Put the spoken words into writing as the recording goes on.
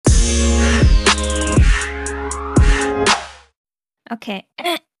Okay.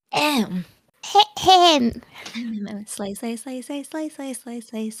 Ahem. Ahem. Slay, slay, slay, slay, slay, slay, slay,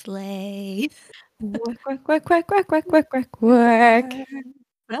 slay, slay. Work, work, work, work, work, work, work, work, work.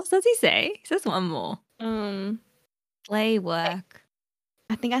 What else does he say? He says one more. Um, Slay work.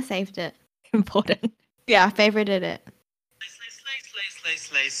 I think I saved it. Important. Yeah, I favorited it. Slay, slay,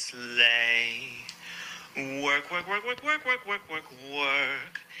 slay, slay, slay. Work, work, work, work, work, work, work, work,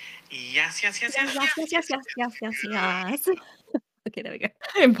 work. Yes, yes, yes, yes, yes, yes, yes, yes. yes. Okay, there we go.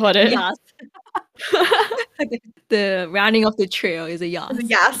 Important. Yes. The rounding of the trio is a yes.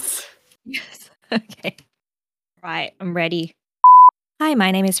 Yes. Yes. Okay. Right, I'm ready. Hi,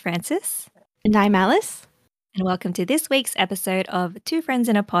 my name is Francis. And I'm Alice. And welcome to this week's episode of Two Friends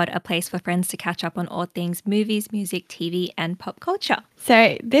in a Pod, a place for friends to catch up on all things movies, music, TV, and pop culture.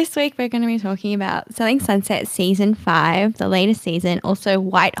 So this week we're going to be talking about Selling Sunset Season 5, the latest season, also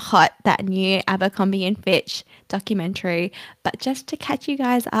White Hot, that new Abercrombie and Fitch documentary. But just to catch you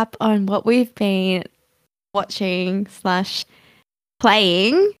guys up on what we've been watching /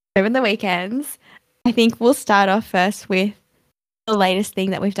 playing over the weekends, I think we'll start off first with the latest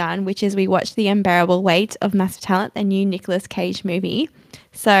thing that we've done, which is we watched The Unbearable Weight of Massive Talent, the new Nicolas Cage movie.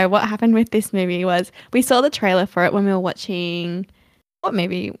 So what happened with this movie was we saw the trailer for it when we were watching, what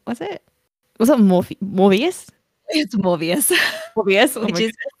movie was it? Was it Morbius? It's Morbius. Morbius,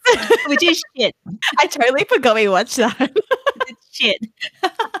 which is shit. I totally forgot we watched that. It's shit.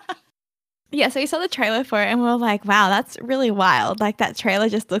 Yeah, so we saw the trailer for it and we were like, wow, that's really wild. Like, that trailer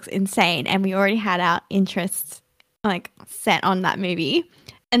just looks insane. And we already had our interests like set on that movie.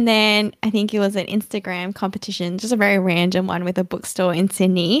 And then I think it was an Instagram competition, just a very random one with a bookstore in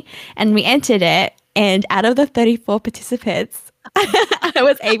Sydney. And we entered it. And out of the 34 participants, I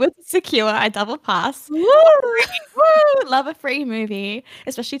was able to secure a double pass. Woo! Woo! Love a free movie,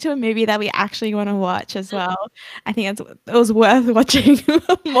 especially to a movie that we actually want to watch as well. I think it was worth watching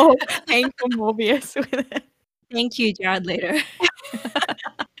more, paying for Morbius with it. Thank you, Jared Leto.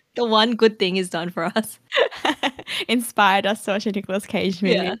 The one good thing is done for us. Inspired us to watch a Nicolas Cage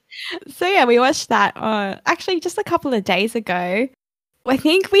movie. Yeah. So yeah, we watched that actually just a couple of days ago. I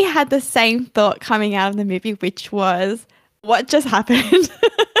think we had the same thought coming out of the movie, which was, what just happened?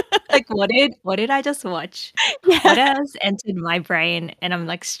 Like, what did I just watch? Yeah. What has entered my brain and I'm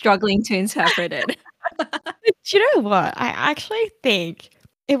like struggling to interpret it? Do you know what? I actually think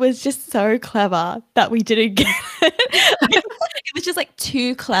it was just so clever that we didn't get it. It was just like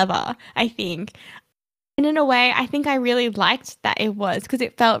too clever, I think. And in a way, I think I really liked that it was, because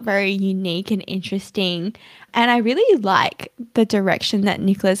it felt very unique and interesting. And I really like the direction that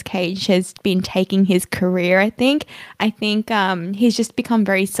Nicolas Cage has been taking his career, I think. He's just become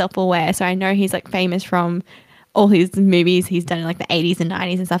very self-aware. So I know he's like famous from all his movies he's done in like the 80s and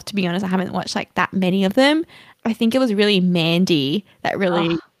 90s and stuff. To be honest, I haven't watched like that many of them. I think it was really Mandy that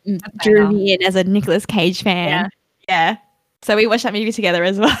really drew me in as a Nicolas Cage fan. Yeah. So we watched that movie together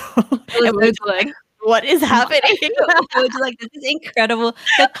as well. It was like, what is happening? We're just like, this is incredible.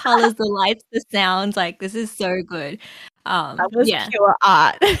 The colors, the lights, the sounds, like, this is so good. That was pure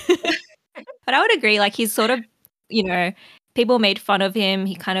art. But I would agree, like, he's sort of, you know, people made fun of him.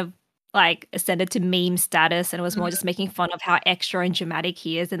 He kind of like ascended to meme status and was more just making fun of how extra and dramatic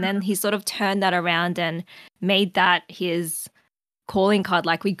he is. And then he sort of turned that around and made that his calling card.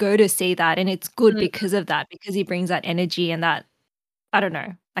 Like, we go to see that and it's good because of that, because he brings that energy and that, I don't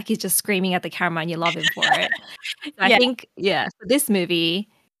know, like he's just screaming at the camera and you love him for it. So I think, for this movie,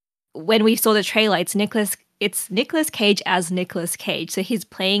 when we saw the trailer, it's Nicolas Cage as Nicolas Cage. So he's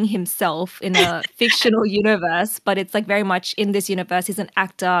playing himself in a fictional universe, but it's like very much in this universe. He's an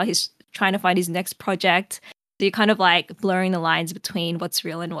actor. He's trying to find his next project. So you're kind of like blurring the lines between what's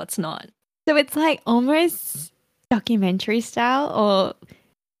real and what's not. So it's like almost documentary style, or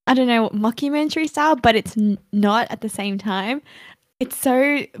I don't know, mockumentary style, but it's not at the same time. It's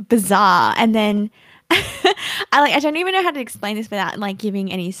so bizarre. And then I don't even know how to explain this without like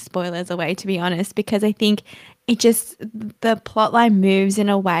giving any spoilers away, to be honest, because I think the plotline moves in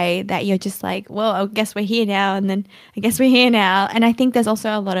a way that you're just like, well, I guess we're here now, and then I guess we're here now. And I think there's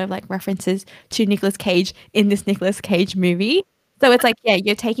also a lot of like references to Nicolas Cage in this Nicolas Cage movie. So it's like, yeah,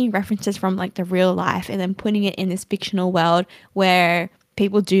 you're taking references from like the real life and then putting it in this fictional world where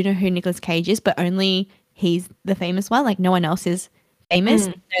people do know who Nicolas Cage is, but only he's the famous one. Like, no one else is famous.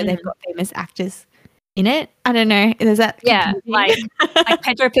 So they've got famous actors in it. I don't know. Is that like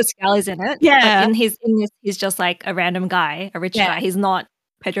Pedro Pascal is in it. Yeah. In this, he's just like a random guy, a rich guy. He's not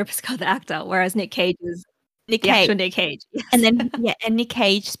Pedro Pascal the actor, whereas Nick Cage is actual Nick Cage. Yes. And then and Nick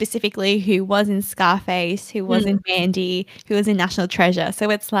Cage specifically, who was in Scarface, who was in Mandy, who was in National Treasure. So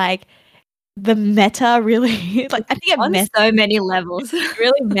it's like the meta really like I think it On so many levels.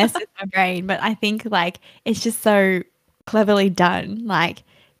 really messes my brain, but I think like it's just so cleverly done. Like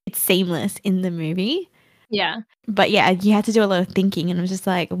it's seamless in the movie. Yeah. But yeah, you had to do a lot of thinking, and I was just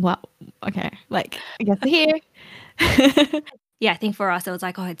like, "What? Okay, like I guess we're here." Yeah, I think for us, it was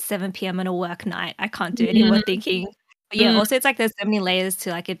like, oh, it's 7 p.m. on a work night. I can't do any more thinking. But yeah, also it's like there's so many layers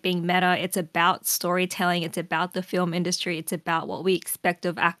to like it being meta. It's about storytelling. It's about the film industry. It's about what we expect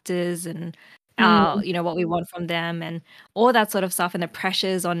of actors and what we want from them and all that sort of stuff and the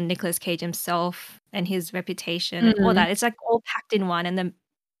pressures on Nicolas Cage himself and his reputation and all that. It's like all packed in one. And then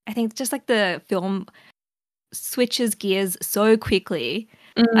I think just like the film switches gears so quickly.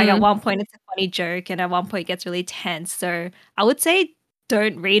 Like at one point it's a funny joke and at one point it gets really tense. So I would say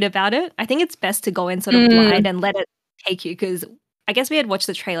don't read about it. I think it's best to go in sort of blind and let it take you because I guess we had watched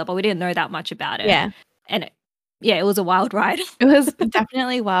the trailer, but we didn't know that much about it. Yeah. And it was a wild ride. It was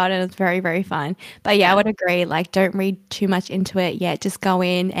definitely wild and it was very, very fun. But yeah, I would agree. Like, don't read too much into it yet. Just go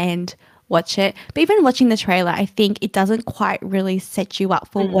in and watch it. But even watching the trailer, I think it doesn't quite really set you up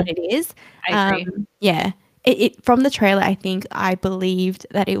for what it is. I agree. Yeah. It from the trailer, I think I believed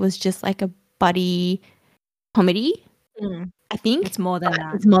that it was just like a buddy comedy. I think It's more than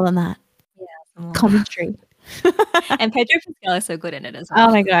that. It's more than that. Yeah. Commentary. And Pedro Pascal is so good in it as well.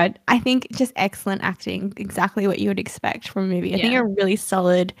 Oh my god. I think just excellent acting. Exactly what you would expect from a movie. I think a really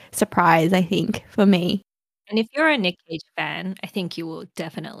solid surprise, I think, for me. And if you're a Nick Cage fan, I think you will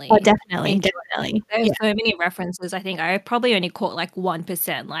definitely. Oh, definitely. enjoy it. Definitely. There's so many references. I think I probably only caught like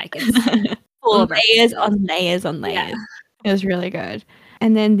 1%. Like it's full of layers on layers on layers. Yeah. It was really good.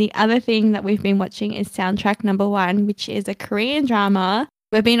 And then the other thing that we've been watching is Soundtrack Number 1, which is a Korean drama.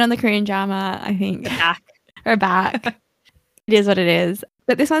 We've been on the Korean drama, I think. We're back. It is what it is.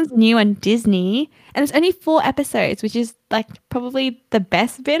 But this one's new on Disney, and it's only 4 episodes, which is like probably the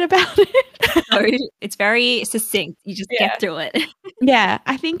best bit about it. So it's very succinct. You just get through it. Yeah,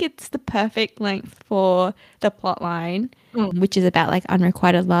 I think it's the perfect length for the plot line, which is about like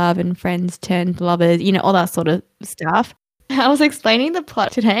unrequited love and friends turned lovers, all that sort of stuff. I was explaining the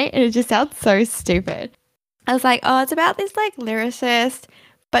plot today and it just sounds so stupid. I was like, oh, it's about this like lyricist,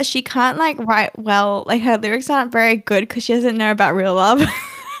 but she can't like write well. Like her lyrics aren't very good because she doesn't know about real love.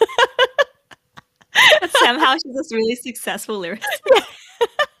 But somehow she's this really successful lyricist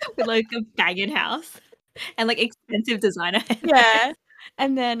with like a banging house and like expensive designer. Yeah.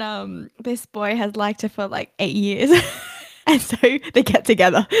 And then this boy has liked her for like 8 years. And so they get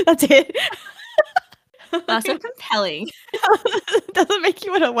together. That's it. That's so compelling. It doesn't make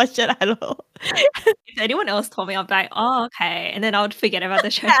you want to watch it at all. If anyone else told me, I'd be like, oh, okay. And then I would forget about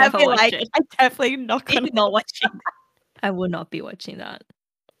the show and never watch it. I'm definitely not going to not watching that. I will not be watching that.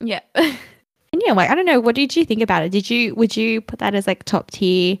 Yeah. And yeah, like, I don't know. What did you think about it? Would you put that as like top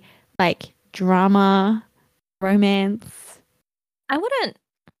tier, like drama, romance? I wouldn't.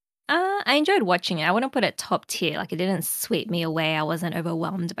 I enjoyed watching it. I wouldn't put it top tier. Like it didn't sweep me away. I wasn't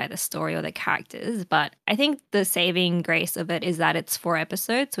overwhelmed by the story or the characters. But I think the saving grace of it is that it's 4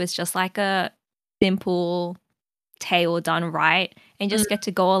 episodes. So it's just like a simple tale done right. And just get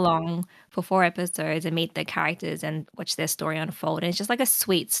to go along for 4 episodes and meet the characters and watch their story unfold. And it's just like a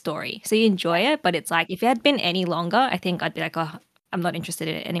sweet story. So you enjoy it. But it's like if it had been any longer, I think I'd be like, oh, I'm not interested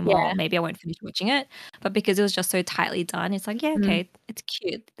in it anymore. Yeah. Maybe I won't finish watching it. But because it was just so tightly done, it's like, yeah, okay, it's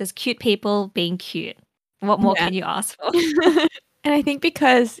cute. There's cute people being cute. What more can you ask for? And I think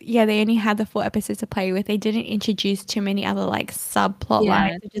because, they only had the 4 episodes to play with, they didn't introduce too many other like subplot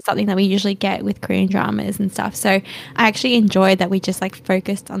lines, which is something that we usually get with Korean dramas and stuff. So I actually enjoyed that we just like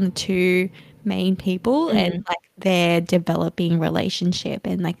focused on the 2 main people and like their developing relationship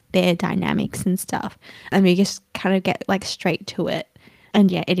and like their dynamics and stuff, and we just kind of get like straight to it.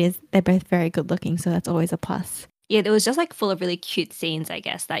 And they're both very good looking, so that's always a plus. It was just like full of really cute scenes, I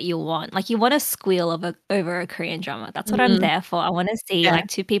guess, that you want. Like you want a squeal over a Korean drama. That's what I'm there for. I want to see like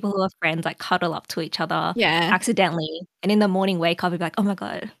 2 people who are friends like cuddle up to each other accidentally, and in the morning wake up and be like, oh my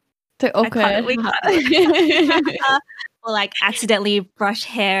god, so awkward. Or like accidentally brush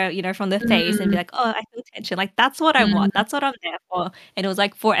hair, from the face and be like, oh, I feel tension. Like that's what I want. That's what I'm there for. And it was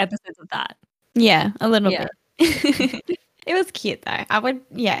like 4 episodes of that. Yeah, a little bit. It was cute though. I would,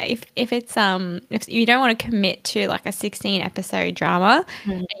 if it's if you don't want to commit to like a 16 episode drama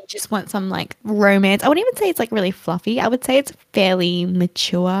and you just want some like romance, I wouldn't even say it's like really fluffy. I would say it's fairly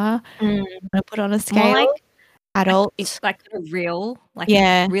mature. I'm gonna put on a scale. More like adult. It's like kind of real, like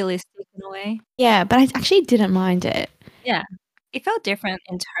realistic in a way. Yeah, but I actually didn't mind it. Yeah, it felt different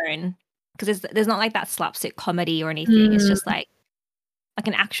in tone because there's not like that slapstick comedy or anything. It's just like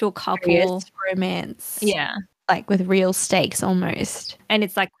an actual couple. Serious romance. Yeah. like with real stakes almost. And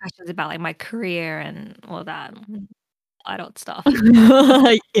it's like questions about like my career and all that adult stuff.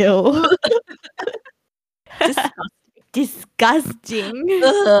 Ew. Disgusting. Disgusting.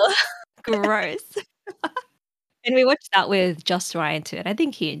 Ugh, gross. And we watched that with Just Ryan too, and I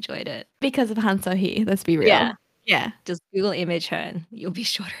think he enjoyed it. Because of Han So Hee, let's be real. Yeah. Yeah. Just Google image her and you'll be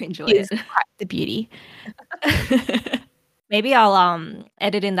sure to enjoy He is it. quite the beauty. Maybe I'll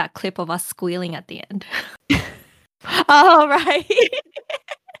edit in that clip of us squealing at the end. Oh, right.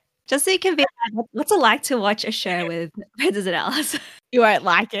 Just so you can be like, what's it like to watch a show with Princess and Alice? You won't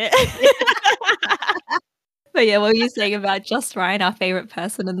like it. But yeah, what were you saying about Just Ryan, our favorite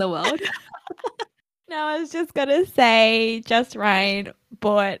person in the world? No, I was just gonna say, Just Ryan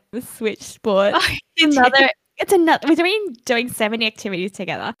bought the Switch Sport. It's another. We've been doing so many activities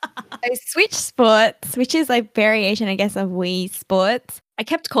together. So Switch Sports, which is like variation, I guess, of Wii Sports. I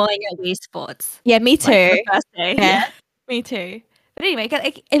kept calling it Wii Sports. Yeah, me too. Like, the first day. Yeah, me too. But anyway,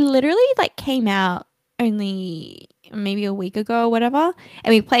 it literally like came out only maybe a week ago or whatever,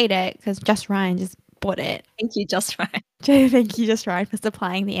 and we played it because Just Ryan just bought it. Thank you, Just Ryan. Thank you, Just Ryan, for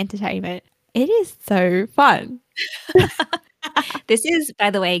supplying the entertainment. It is so fun. This is,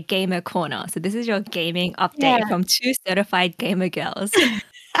 by the way, Gamer Corner. So this is your gaming update from 2 certified gamer girls.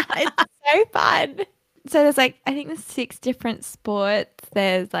 It's so fun. So there's like, I think there's 6 different sports.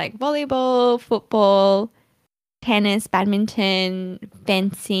 There's like volleyball, football, tennis, badminton,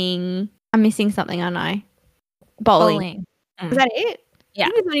 fencing. I'm missing something, aren't I? Bowling. Is that it? Yeah.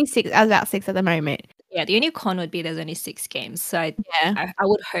 I think there's only 6. I was about 6 at the moment. Yeah, the only con would be there's only 6 games. So I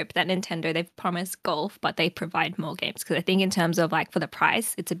would hope that Nintendo, they've promised golf, but they provide more games. Because I think in terms of like for the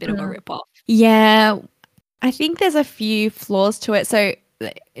price, it's a bit of a rip-off. Yeah. I think there's a few flaws to it. So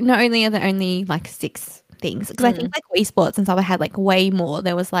not only are there only like 6 things, because I think like Wii Sports and stuff, I had like way more.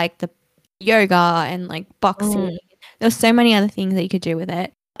 There was like the yoga and like boxing. There were so many other things that you could do with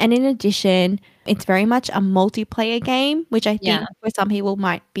it. And in addition, it's very much a multiplayer game, which I think for some people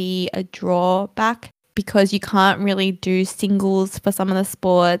might be a drawback because you can't really do singles for some of the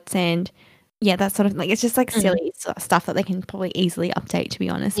sports. And yeah, that's sort of like, it's just like silly stuff that they can probably easily update, to be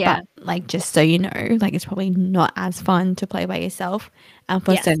honest. Yeah. But like, just so you know, like it's probably not as fun to play by yourself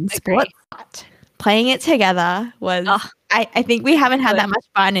for certain sports. But playing it together was, I think we haven't had that much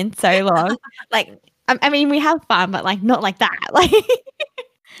fun in so long. Like, I mean, we have fun, but like not like that. Like,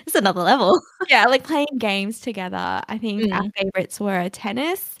 it's another level. Yeah, like playing games together. I think our favorites were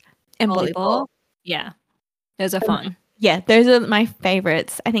tennis and volleyball. Yeah, those are fun. Yeah, those are my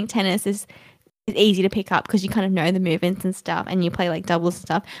favorites. I think tennis is easy to pick up because you kind of know the movements and stuff, and you play like doubles and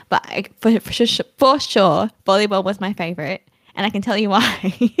stuff. But for sure, volleyball was my favorite, and I can tell you why.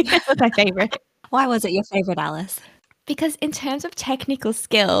 It was my favorite. Why was it your favorite, Alice? Because in terms of technical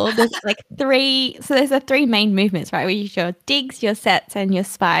skill, there's like 3. So there's the 3 main movements, right? Where you your digs, your sets, and your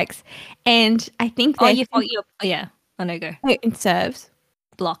spikes. And I think Oh, you thought you Oh no, go. in serves,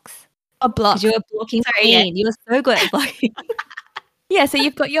 Blocks. a block. You were blocking queen. You were so good at blocking. Yeah, so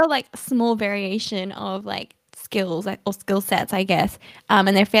you've got your like small variation of like skills or skill sets, I guess, and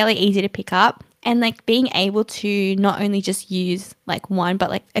they're fairly easy to pick up. And like being able to not only just use like one,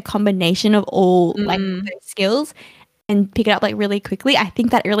 but like a combination of all like those skills and pick it up like really quickly, I think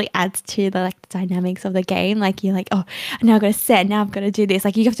that really adds to the like the dynamics of the game. Like you're like, oh, now I've got to set, now I've got to do this.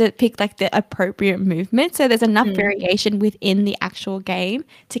 Like you have to pick like the appropriate movement. So there's enough variation within the actual game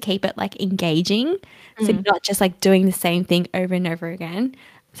to keep it like engaging. So you're not just like doing the same thing over and over again.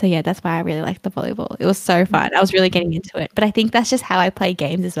 So yeah, that's why I really liked the volleyball. It was so fun. I was really getting into it. But I think that's just how I play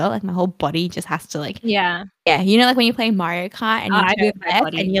games as well. Like my whole body just has to like you know, like when you play Mario Kart and you move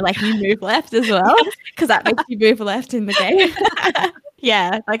left and you're like you move left as well because that makes you move left in the game.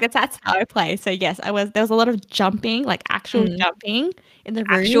 Yeah, like that's how I play. So yes, there was a lot of jumping, like actual jumping in the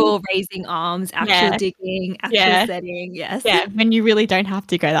room. Actual raising arms, actual digging, actual setting. Yes. Yeah, when you really don't have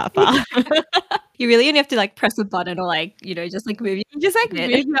to go that far. You really only have to like press a button or like, you know, just like move. You just like move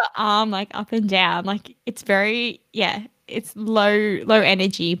your arm like up and down. Like it's very, it's low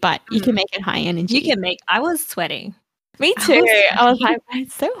energy, but you can make it high energy. I was sweating. Me too. I was like,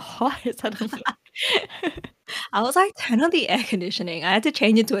 it's so hot suddenly. I was like, turn on the air conditioning. I had to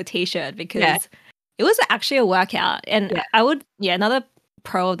change into a t-shirt because it was actually a workout. And another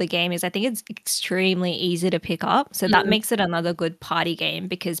pro of the game is I think it's extremely easy to pick up. So that makes it another good party game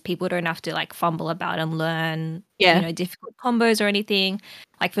because people don't have to like fumble about and learn, you know, difficult combos or anything.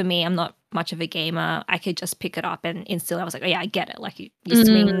 Like for me, I'm not much of a gamer. I could just pick it up and instantly I was like, oh yeah, I get it. Like you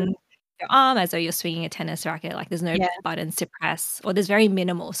swing your arm as though you're swinging a tennis racket. Like there's no buttons to press or there's very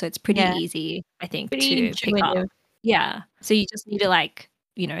minimal. So it's pretty easy, I think, to pick up. Yeah. So you just need to like,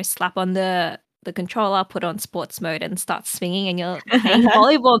 you know, slap on the the controller, put on sports mode, and start swinging, and you're playing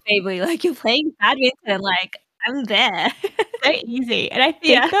volleyball, baby. Like you're playing badminton. Like I'm there. So easy. And I think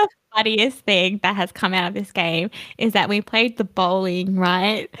Yeah. the funniest thing that has come out of this game is that we played the bowling,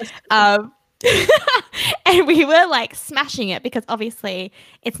 right? And we were like smashing it because obviously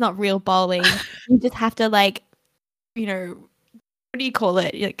it's not real bowling. You just have to like, you know, what do you call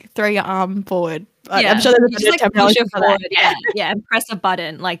it? You, like throw your arm forward. Yeah. I'm sure there's You a just like push terminology it for that. forward. Yeah, and press a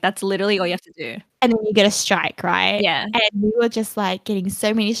button. Like that's literally all you have to do. And then you get a strike, right? Yeah. And we were just like getting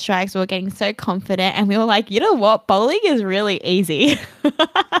so many strikes. We were getting so confident. And we were like, you know what? Bowling is really easy.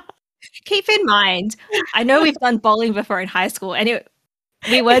 Keep in mind, I know we've done bowling before in high school, and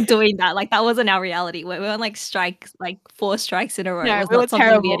we weren't doing that. Like that wasn't our reality. We weren't like 4 strikes in a row. No, it was we were not something we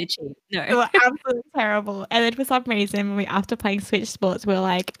terrible. had achieved. We No. were absolutely terrible. And then for some reason, after playing Switch Sports, we were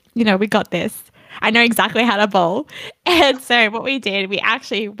like, you know, we got this. I know exactly how to bowl. And so what we did, we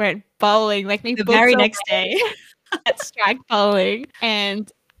actually went bowling. Like we The booked very away next day. at strike bowling.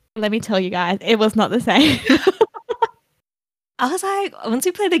 And let me tell you guys, it was not the same. I was like, once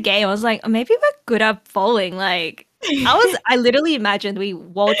we played the game, I was like, maybe we're good at bowling. Like I literally imagined we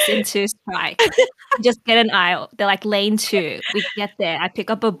waltz into strike, just get an aisle. They're like lane 2. We get there. I pick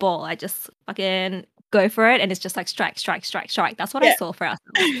up a ball. I just fucking go for it, and it's just like strike, strike, strike, strike. That's what I saw for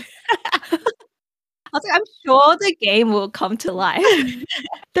ourselves. I was like, I'm sure the game will come to life.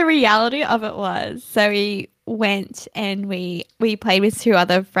 The reality of it was, so we went and we played with 2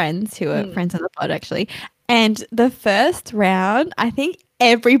 other friends who were friends of the pod actually. And the first round, I think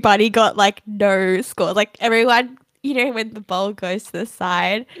everybody got like no scores. Like everyone, you know, when the ball goes to the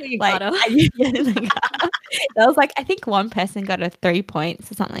side, You like gotta. that was like I think one person got a 3 points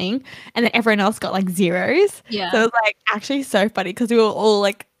or something, and then everyone else got like zeros. Yeah. So it was like actually so funny because we were all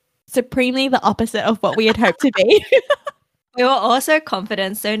like supremely the opposite of what we had hoped to be. We were all so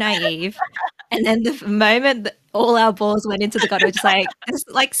confident, so naive. And then the moment that all our balls went into the gutter, just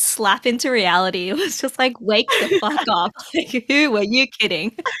like slap into reality. It was just like, wake the fuck up. Like, who were you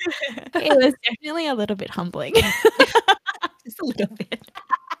kidding? It was definitely a little bit humbling. Just a little bit.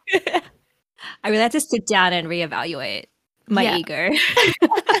 I really had to sit down and reevaluate my ego.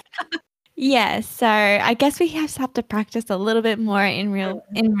 Yeah, so I guess we just have to practice a little bit more in real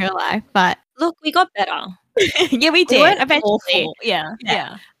life, but Look, we got better. yeah, we We did. weren't Eventually, awful.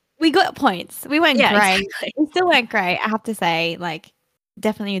 Yeah. we got points. We weren't Yeah, great. exactly. We still weren't great. I have to say, like,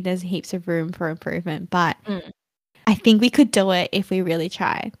 definitely there's heaps of room for improvement, but I think we could do it if we really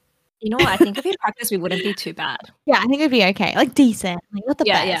tried. You know what? I think if we practiced, we wouldn't be too bad. Yeah, I think it'd be okay. Like decent. Like not the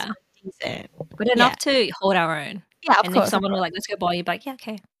best. Yeah. But decent. Good enough to hold our own. Yeah, of And course. if someone were like, let's go ball, you'd be like, yeah,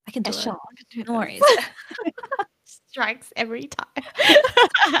 okay, I can do Yeah, it. sure. No worries. Strikes every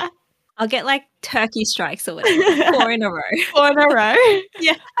time. I'll get like turkey strikes or whatever. 4 in a row. 4 in a row.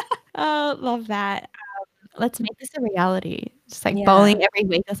 Yeah. Oh, love that. Let's make this a reality. Just like Yeah. bowling every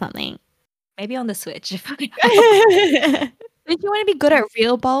week or something. Maybe on the Switch. Don't you want to be good at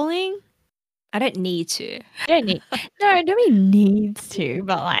real bowling? I don't need to. You don't need. No, nobody needs to,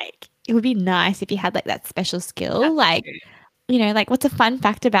 but like it would be nice if you had like that special skill. That's Like, true. you know, like what's a fun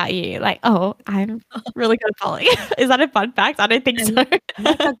fact about you? Like, oh, I'm really good at bowling. Is that a fun fact? I don't think so. I'm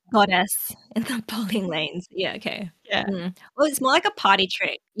like a goddess in the bowling lanes. Yeah, okay. Yeah. Well, it's more like a party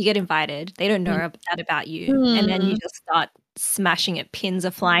trick. You get invited. They don't know that about you. And then you just start smashing it. Pins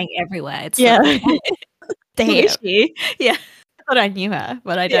are flying everywhere. It's Yeah. like, who Damn. is she? Yeah. I thought I knew her,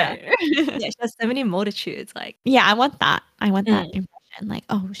 but I Yeah. don't. Yeah, she has so many multitudes. Like, Yeah, I want that. I want that impression. Like,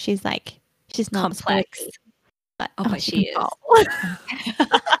 oh, she's not complex. sporty, but Oh, but she can is. bowl.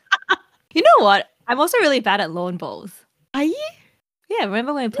 You know what? I'm also really bad at lawn bowls. Are you? Yeah,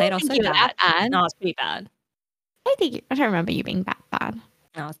 remember when we played? I was so think you were bad. that bad. No, I was pretty bad. I don't remember you being that bad.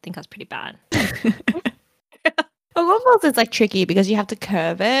 No, I think I was pretty bad. But lawn bowls is like tricky because you have to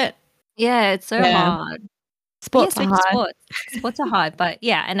curve it. Yeah, it's so Yeah. hard. Sports Yeah, are hard. Sports are hard, but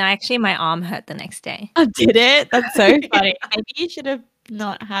yeah, and my arm hurt the next day. I did it. That's so funny. Maybe you should have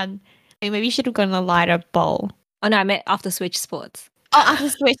not had. Maybe you should have gotten a lighter bowl. Oh no, I meant after Switch Sports. Oh, after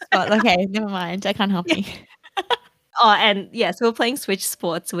Switch Sports. Okay, never mind. I can't help you. Oh, and yeah, so we're playing Switch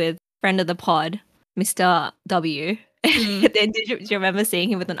Sports with friend of the pod, Mr. W. Then do you remember seeing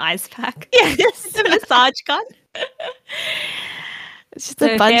him with an ice pack? Yes. The massage gun. It's just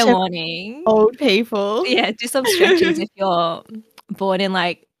So a bunch fair of warning. old people. Yeah, do some stretches if you're born in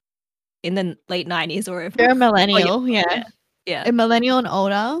like in the late 90s or whatever. You're a millennial. Yeah. Yeah. A millennial and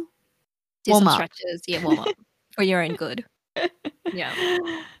older. Do warm some up. stretches. Yeah, warm up for your own good. Yeah.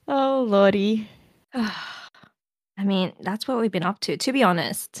 Oh, Lordy. I mean, that's what we've been up to. To be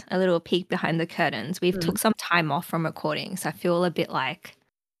honest, a little peek behind the curtains. We've took some time off from recording, so I feel a bit like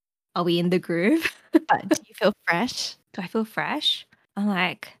are we in the groove? But do you feel fresh? Do I feel fresh? I'm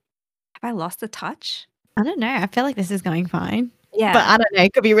like, have I lost the touch? I don't know. I feel like this is going fine. Yeah. But I don't know.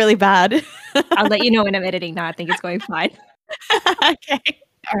 It could be really bad. I'll let you know when I'm editing now. I think it's going fine. Okay.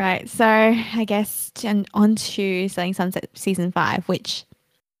 All right. So I guess on to Selling Sunset season 5, which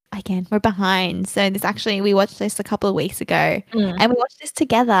again, we're behind. So we watched this a couple of weeks ago and we watched this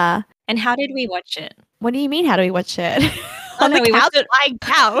together. And how did we watch it? What do you mean? How do we watch it? Oh, On no, the we couch, watched it- lying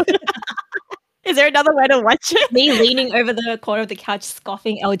down. Is there another way to watch it? Me leaning over the corner of the couch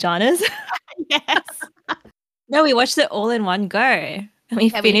scoffing Eljanas. Yes. No, we watched it all in one go. And we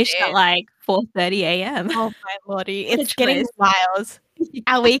Yeah, we finished did. at like 4:30 a.m. Oh my lordy. It's Which getting was- wild.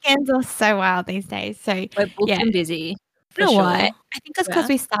 Our weekends are so wild these days. So We're booked yeah. and busy. You know for what? sure. I think it's because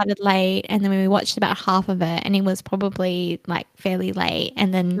Yeah. we started late and then we watched about half of it and it was probably like fairly late.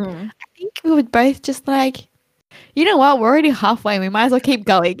 And then Mm. I think we were both just like, you know what? We're already halfway. We might as well keep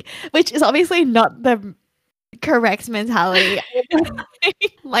going, which is obviously not the correct mentality.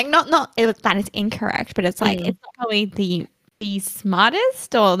 Like not that it's incorrect, but it's like Mm. it's not probably the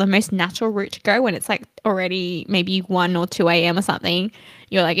smartest or the most natural route to go when it's like already maybe 1 or 2 a.m. or something.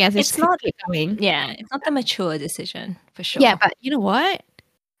 You're like, yes, It's just not- keep going. Yeah, it's not the mature decision for sure. Yeah, but you know what?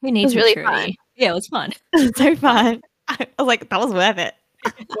 we need was really maturity. Yeah, it was fun. It's so fun. I was like, that was worth it.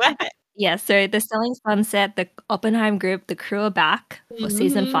 worth it. Yeah, so the Selling Sunset, the Oppenheim group, the crew are back for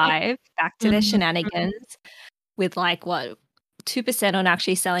season Mhm. 5, back to their Mhm. shenanigans with like what 2% on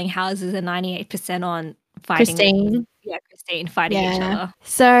actually selling houses and 98% on fighting. Christine. Christine fighting each other.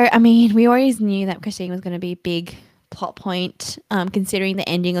 So, I mean, we always knew that Christine was going to be a big plot point, considering the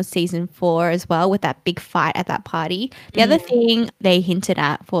ending of season 4 as well, with that big fight at that party. The other thing they hinted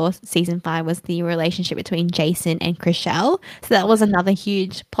at for season 5 was the relationship between Jason and Chriselle. So that was another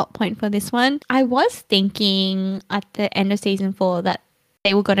huge plot point for this one. I was thinking at the end of season 4 that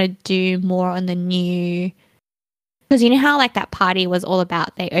they were going to do more on the new, because you know how like that party was all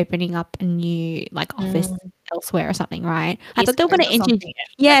about they opening up a new like office elsewhere or something, right? I thought they were going to introduce.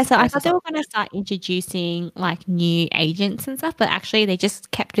 Yeah, so I thought they were going to start introducing like new agents and stuff, but actually they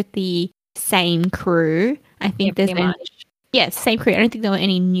just kept it the same crew. I think there's pretty no, much. yeah, it's the same crew. I don't think there were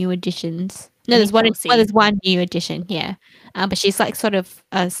any new additions. No, Any there's one. Chelsea. Well, there's one new addition. Yeah, but she's like sort of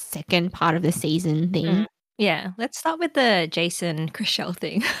a second part of the season thing. Mm. Yeah, let's start with the Jason Chriselle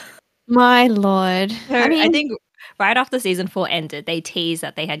thing. My lord, I think right after season 4 ended, they teased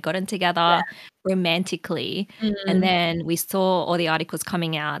that they had gotten together romantically. And then we saw all the articles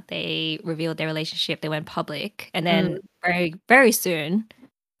coming out. They revealed their relationship. They went public. And then very, very soon,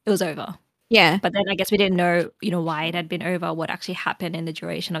 it was over. yeah, But then I guess we didn't know, why it had been over, what actually happened in the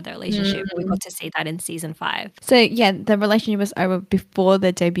duration of their relationship. We got to see that in season 5. So yeah, the relationship was over before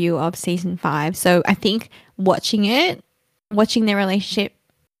the debut of season 5. So I think watching their relationship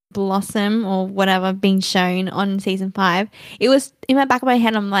blossom or whatever being shown on season 5, it was in my back of my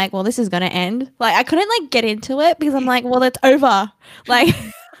head. I'm like, well, this is gonna end. Like I couldn't like get into it because I'm like, well, it's over. Like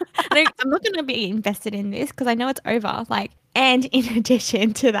I'm not gonna be invested in this because I know it's over. Like, and in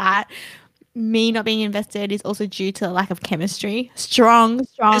addition to that, me not being invested is also due to the lack of chemistry. Strong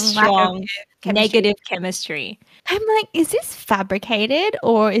lack of chemistry. Negative chemistry. I'm like, is this fabricated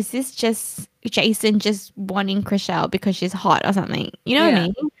or is this just Jason just wanting Chriselle because she's hot or something? You know what I Yeah.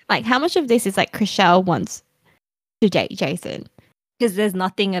 mean? Like, how much of this is like Chriselle wants to date Jason? Because there's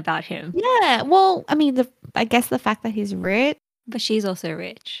nothing about him. Yeah. Well, I mean, I guess the fact that he's rich. But she's also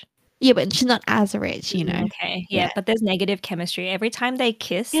rich. Yeah, but she's not as rich, you know. Okay. Yeah, Yeah. but there's negative chemistry. Every time they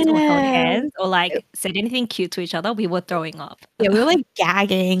kissed or Yeah. held hands or like said anything cute to each other, we were throwing up. Yeah, we were like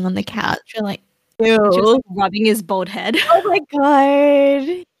gagging on the couch. We're like, She was ew. like, rubbing his bald head. Oh my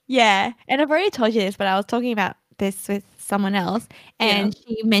god. Yeah. And I've already told you this, but I was talking about this with someone else and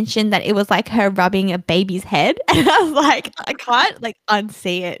she mentioned that it was like her rubbing a baby's head. And I was like, I can't like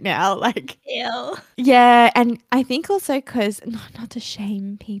unsee it now. Like, Ew. yeah. And I think also because not to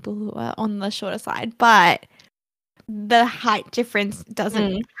shame people who are on the shorter side, but the height difference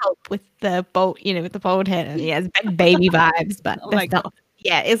doesn't help with the bald, with the bald head. And yeah, it's baby vibes, but Oh my that's not,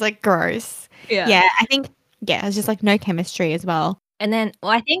 yeah, it's like gross. Yeah, I think, it's just like no chemistry as well. And then,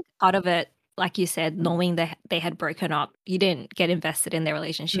 I think part of it, like you said, knowing that they had broken up, you didn't get invested in their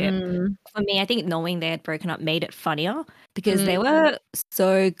relationship. For me, I think knowing they had broken up made it funnier because they were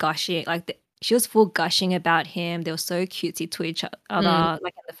so gushing. Like she was full gushing about him. They were so cutesy to each other.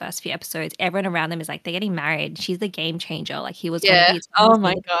 Like in the first few episodes, everyone around them is like, they're getting married. She's the game changer. Like he was. Yeah. Gonna be Oh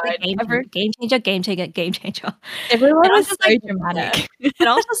my the God. game changer, game changer, game changer. Everyone And I was was so just like, dramatic. And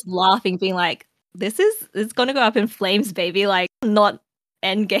I was just laughing, being like, it's gonna go up in flames, baby. Like not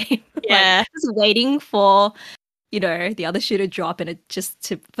Endgame. Yeah. Like, just waiting for the other shoe to drop and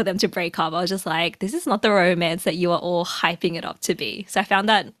for them to break up. I was just like, this is not the romance that you are all hyping it up to be. So I found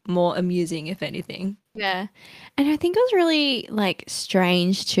that more amusing, if anything. Yeah. And I think it was really like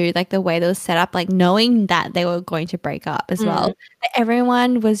strange too, like the way they was set up, like knowing that they were going to break up as well. Like,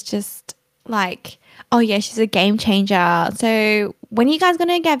 everyone was just like, oh yeah, she's a game changer. So when are you guys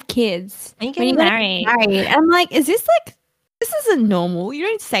gonna have kids? When you When getting gonna married? get married? And I'm like, this isn't normal. You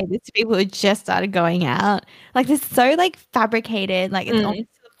don't say this to people who just started going out. Like, this is so like fabricated. Like, it's almost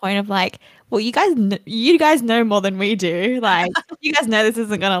to the point of like, well, you guys know more than we do. Like, you guys know this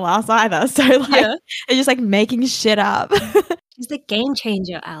isn't gonna last either. So like, Yeah. they're just like making shit up. She's the game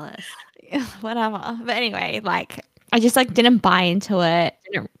changer, Alice. Whatever. But anyway, like, I just like didn't buy into it.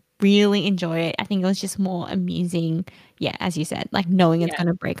 Didn't really enjoy it. I think it was just more amusing. Yeah, as you said, like knowing it's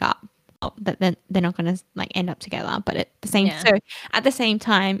gonna break up. That they're not going to like end up together, but at the same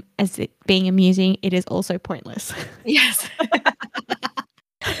time as it being amusing, it is also pointless. Yes.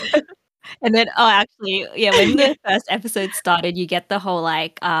 And then, actually, when the first episode started, you get the whole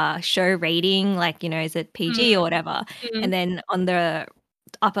like show rating, like, is it PG or whatever, and then on the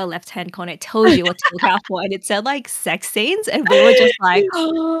upper left hand corner it tells you what to look out for, and it said like sex scenes, and we were just like,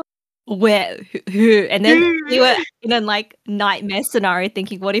 where, who, and then we were in a like nightmare scenario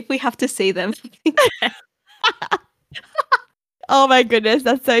thinking, what if we have to see them? Oh my goodness,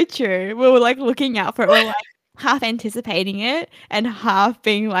 that's so true. We were like looking out for it. We're like half anticipating it and half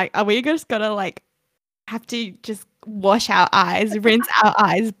being like, are we just gonna like have to just wash our eyes, rinse our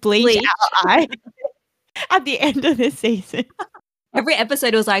eyes, bleach our eyes at the end of this season? Every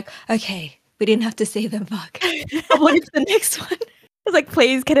episode was like, okay, we didn't have to see them, fuck. But what if the next one? It's like,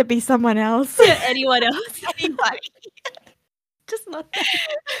 please, can it be someone else? Anyone else? Anybody. Just not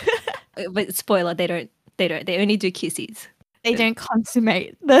that. But spoiler, they only do kissies. They don't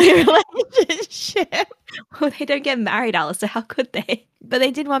consummate the relationship. Well, they don't get married, Alice, so how could they? But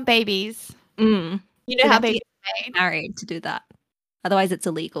they did want babies. You know how babies are made. Married to do that. Otherwise, it's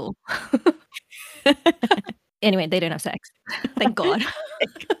illegal. Anyway, they don't have sex. Thank God.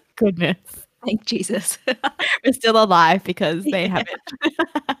 Goodness. Thank Jesus. We're still alive because they haven't.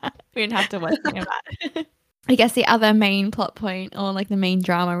 We didn't have to worry about it. I guess the other main plot point, or like the main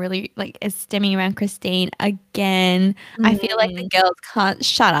drama, really like is stemming around Christine again. I feel like the girls can't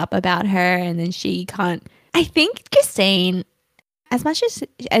shut up about her, and then she can't. I think Christine, as much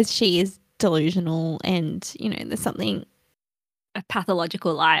as she is delusional, and there's something. A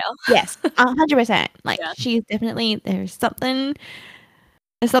pathological liar. Yes, 100%. Like she's definitely there's something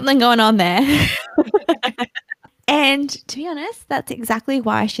going on there. And to be honest, that's exactly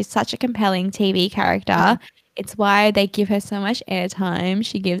why she's such a compelling TV character. It's why they give her so much airtime.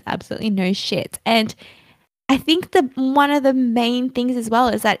 She gives absolutely no shit. And I think one of the main things as well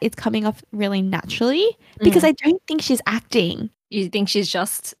is that it's coming off really naturally, because I don't think she's acting. You think she's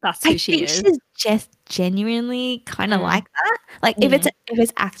that's who she is? She's just genuinely kind of like that. Like if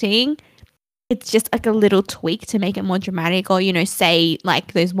it's acting, it's just like a little tweak to make it more dramatic, or say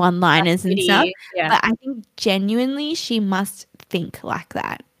like those one-liners and stuff. Yeah. But I think genuinely she must think like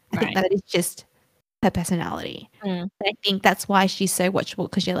that. I think that is just her personality. And I think that's why she's so watchable,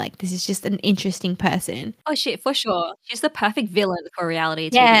 because you're like, this is just an interesting person. Oh shit, for sure. She's the perfect villain for a reality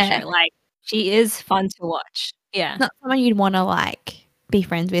TV show. Like, she is fun to watch. Yeah. Not someone you'd want to like be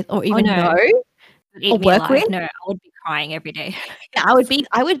friends with or even know or work with. No, I would be crying every day. Yeah, I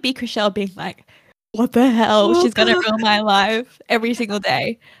would be Chriselle, being like, what the hell? She's gonna ruin my life every single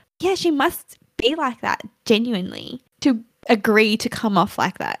day. Yeah, she must be like that genuinely to agree to come off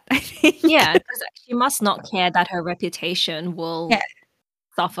like that, I think. Yeah, because she must not care that her reputation will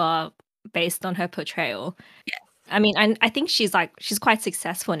suffer based on her portrayal. Yeah. I mean, I think she's quite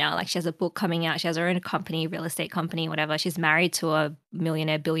successful now. Like, she has a book coming out. She has her own company, real estate company, whatever. She's married to a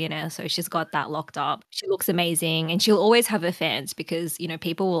millionaire, billionaire. So she's got that locked up. She looks amazing, and she'll always have her fans, because,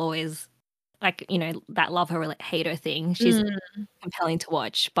 people will always, like, that love her or hate her thing. She's compelling to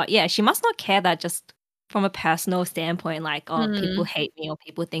watch. But yeah, she must not care that just from a personal standpoint, like, people hate me or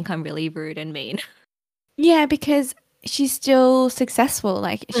people think I'm really rude and mean. Yeah, because she's still successful.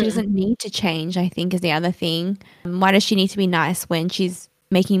 Like, she doesn't need to change, I think, is the other thing. Why does she need to be nice when she's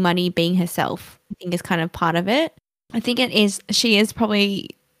making money being herself? I think is kind of part of it. I think she is probably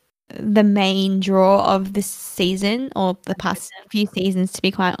the main draw of this season, or the past few seasons, to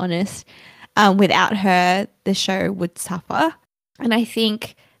be quite honest. Without her, the show would suffer. And I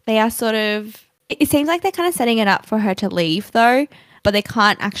think they are it seems like they're kind of setting it up for her to leave though, but they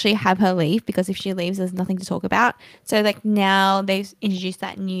can't actually have her leave, because if she leaves, there's nothing to talk about. So like now they've introduced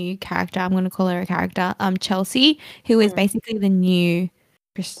that new character. I'm going to call her a character, Chelsea, who is basically the new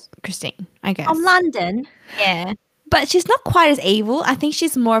Christine, I guess. From London. Yeah. But she's not quite as evil. I think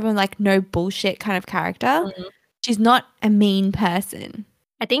she's more of a like no bullshit kind of character. Mhm. She's not a mean person.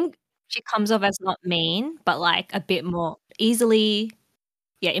 I think she comes off as not mean, but like a bit more easily,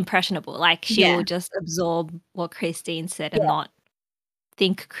 impressionable. Like she Yeah. will just absorb what Christine said and not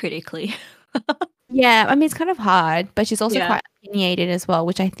think critically. Yeah, I mean it's kind of hard, but she's also Yeah. quite opinionated as well,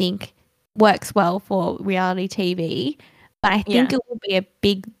 which I think works well for reality TV. But I think Yeah. it will be a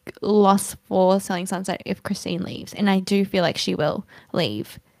big loss for Selling Sunset if Christine leaves, and I do feel like she will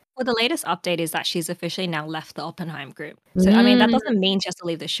leave. Well, the latest update is that she's officially now left the Oppenheim group. So, I mean, that doesn't mean she has to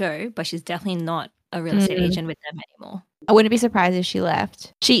leave the show, but she's definitely not a real estate agent with them anymore. I wouldn't be surprised if she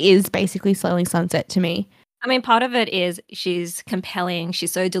left. She is basically Selling Sunset to me. I mean, part of it is she's compelling.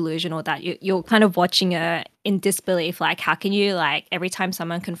 She's so delusional that you're kind of watching her in disbelief. Like, how can you, like, every time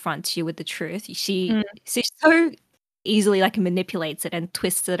someone confronts you with the truth, she's so easily, like, manipulates it and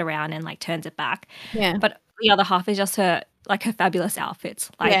twists it around and, like, turns it back. Yeah. But the other half is just her fabulous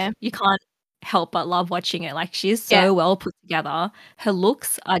outfits. Like, you can't help but love watching it. Like, she's so well put together. Her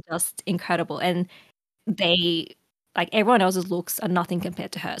looks are just incredible. And everyone else's looks are nothing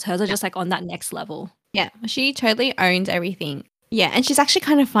compared to hers. Hers are just, like, on that next level. Yeah, she totally owns everything. Yeah, and she's actually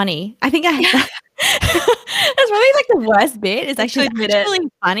kind of funny. I think that's probably like the worst bit. Is like she's actually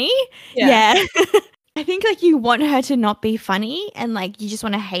funny. Yeah. I think like you want her to not be funny, and like you just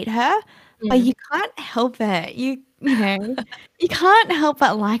want to hate her, but you can't help it. You know, you can't help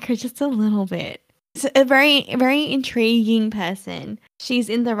but like her just a little bit. It's a very, very intriguing person. She's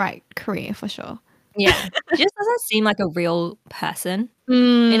in the right career for sure. Yeah, she just doesn't seem like a real person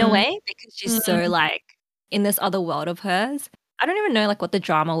in a way because she's so like in this other world of hers. I don't even know like what the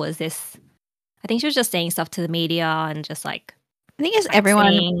drama was. I think she was just saying stuff to the media and just like I think it's everyone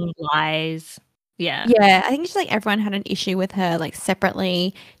saying lies. Yeah, yeah. I think it's like everyone had an issue with her like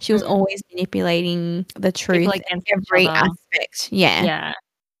separately. She was always manipulating the truth in every aspect. Yeah,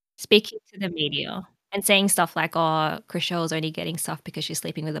 speaking to the media. And saying stuff like, oh, Chrishell's only getting stuff because she's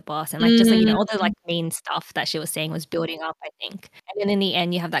sleeping with the boss. And like just like, you know, all the like mean stuff that she was saying was building up, I think. And then in the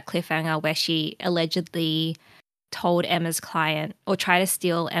end, you have that cliffhanger where she allegedly told Emma's client or tried to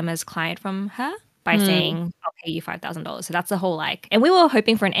steal Emma's client from her by saying, I'll pay you $5,000. So that's the whole like, and we were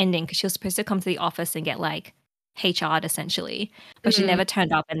hoping for an ending because she was supposed to come to the office and get like HR'd essentially, but she never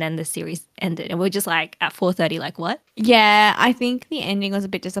turned up and then the series ended and we're just like at 4:30 like what? Yeah, I think the ending was a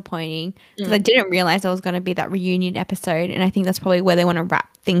bit disappointing because I didn't realize there was going to be that reunion episode, and I think that's probably where they want to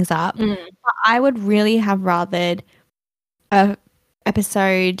wrap things up. But I would really have rathered a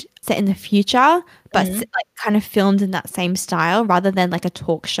episode set in the future but like kind of filmed in that same style rather than like a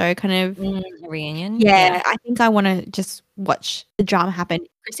talk show kind of reunion. Yeah, I think I want to just watch the drama happen.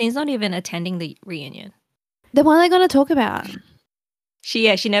 Christine's not even attending the reunion. Then what are they going to talk about? She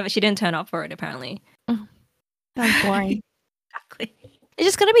didn't turn up for it apparently. Sounds boring. Exactly. It's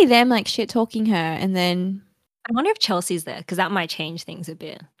just going to be them like shit talking her, and then I wonder if Chelsea's there because that might change things a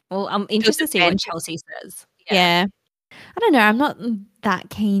bit. Well, I'm interested to see what Chelsea says. Yeah. I don't know. I'm not that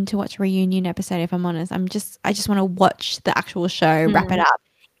keen to watch a reunion episode if I'm honest. I just want to watch the actual show, wrap it up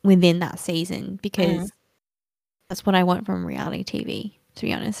within that season because that's what I want from reality TV, to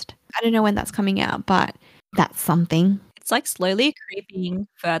be honest. I don't know when that's coming out, but that's something. It's like slowly creeping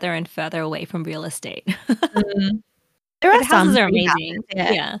further and further away from real estate. There are the some houses are amazing.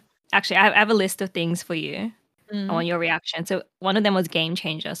 Houses, yeah. Actually, I have a list of things for you. I want your reaction. So one of them was Game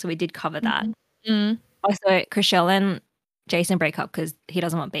Changer. So we did cover that. Also, Chrishell and Jason break up because he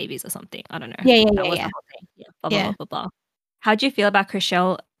doesn't want babies or something. I don't know. Yeah. The whole thing. Blah, blah, blah, blah. How do you feel about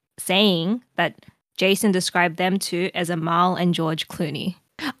Chrishell saying that Jason described them two as Amal and George Clooney?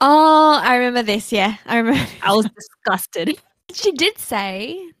 Oh, I remember this. Yeah, I remember. I was disgusted. She did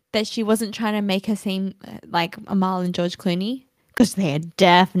say that she wasn't trying to make her seem like Amal and George Clooney because they are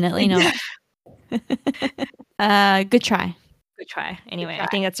definitely not. Good try. Good try. Anyway, I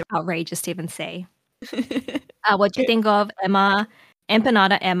think that's outrageous to even say. What do you think of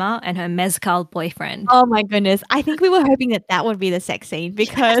Empanada Emma and her mezcal boyfriend? Oh my goodness. I think we were hoping that would be the sex scene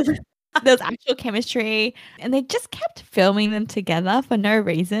because there was actual chemistry and they just kept filming them together for no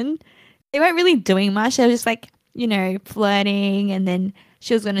reason. They weren't really doing much. They were just like, you know, flirting, and then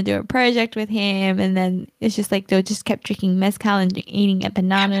she was going to do a project with him, and then it's just like they just kept drinking mezcal and eating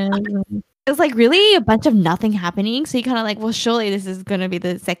bananas. It was like really a bunch of nothing happening. So you kind of like, well, surely this is going to be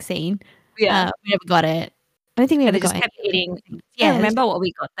the sex scene. Yeah. We never got it. I don't think we ever got it. They just kept eating. Yeah, remember what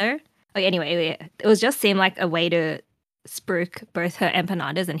we got there? Okay, anyway, it was just seemed like a way to spruik both her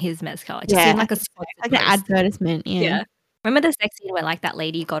empanadas and his mezcal. It just seemed like like an advertisement. Yeah. Remember the sex scene where like that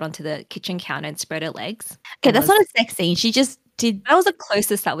lady got onto the kitchen counter and spread her legs? Okay, that's not a sex scene. She just did. That was the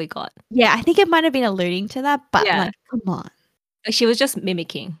closest that we got. Yeah, I think it might have been alluding to that, but Yeah. like, come on. Like, she was just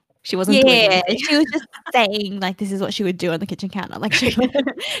mimicking. She wasn't doing Yeah, anything. she was just saying like this is what she would do on the kitchen counter. Like she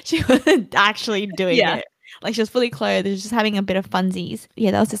wasn't actually doing Yeah. it. Like she was fully clothed, she was just having a bit of funsies.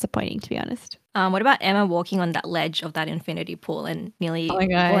 Yeah, that was disappointing to be honest. What about Emma walking on that ledge of that infinity pool and nearly Oh my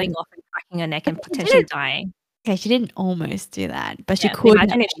God. falling off and cracking her neck and But she potentially didn't- dying? Okay, she didn't almost do that, but she Yeah, could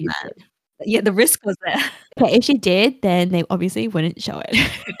imagine have if she done that. did. Yeah, the risk was there. Okay, if she did, then they obviously wouldn't show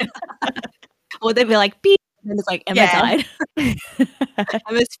it. Or they'd be like, beep, and then it's like Emma Yeah. died.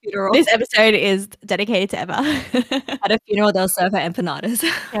 Emma's funeral. This episode is dedicated to Emma. At a funeral, they'll serve her empanadas.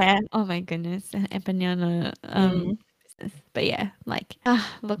 Yeah. Oh my goodness, empanada. Business. But yeah, like,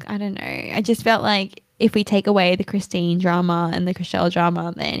 look, I don't know. I just felt like if we take away the Christine drama and the Chriselle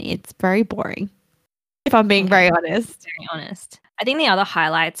drama, then it's very boring. If I'm being very honest. Very honest. I think the other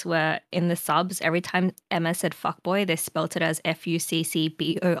highlights were in the subs. Every time Emma said fuckboy, they spelt it as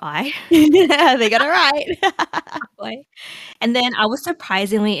Fuccboi. Yeah, they got it right. Fuckboy. And then I was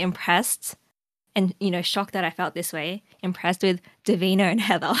surprisingly impressed and, shocked that I felt this way. Impressed with Davina and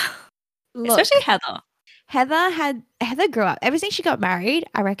Heather. Look, Especially Heather. Heather grew up. Ever since she got married,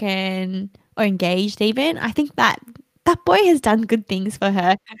 I reckon, or engaged even, I think that boy has done good things for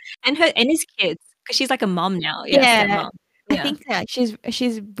her. And his kids. Because she's like a mum now. Yeah. Stepmom. I think that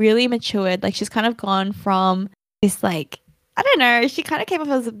she's really matured. Like she's kind of gone from this like, I don't know, she kind of came off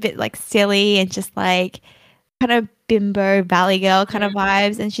as a bit like silly and just like kind of bimbo valley girl kind of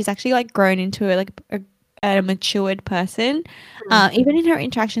vibes, and she's actually like grown into a matured person, even in her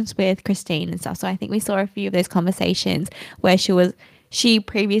interactions with Christine and stuff. So I think we saw a few of those conversations where she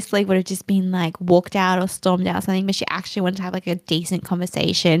previously would have just been like walked out or stormed out or something, but she actually wanted to have like a decent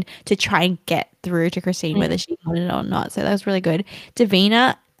conversation to try and get through to Christine whether she wanted it or not. So that was really good.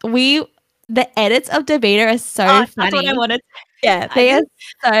 Davina, the edits of Davina are so funny. That's what I wanted. Yeah, they are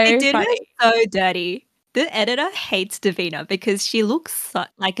They did funny. her so dirty. The editor hates Davina because she looks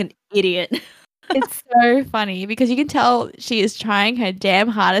like an idiot. It's so funny because you can tell she is trying her damn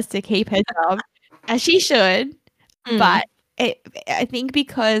hardest to keep her job, as she should. But I think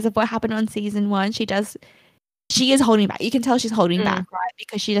because of what happened on season 1, she is holding back. You can tell she's holding back, right?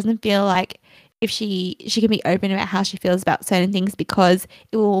 Because she doesn't feel like if she can be open about how she feels about certain things because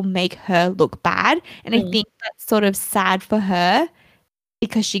it will make her look bad. And I think that's sort of sad for her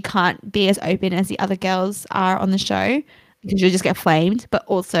because she can't be as open as the other girls are on the show because she'll just get flamed. But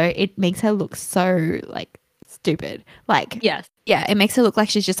also it makes her look so like stupid. Like, Yes. yeah, it makes her look like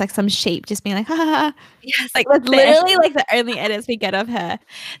she's just like some sheep just being like, ha ha ha. Yes. Like that's literally like the only edits we get of her.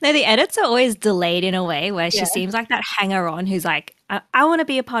 No, the edits are always delayed in a way where she seems like that hanger-on who's like, I want to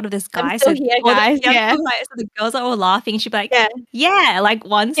be a part of this guy. I'm still here, guys. Yeah. So the girls are all laughing. She'd be like, yeah, like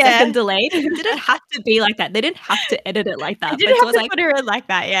 1 second delayed. It didn't have to be like that. They didn't have to edit it like that. I didn't have to put her in like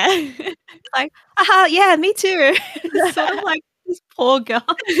that, yeah. Like, yeah, me too. It's sort of like this poor girl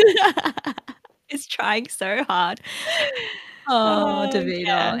is trying so hard. Oh, Davina.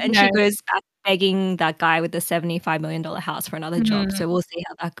 yeah. And she goes back begging that guy with the $75 million house for another job. So we'll see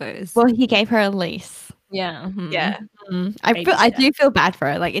how that goes. Well, he gave her a lease. Yeah. Yeah. I do feel bad for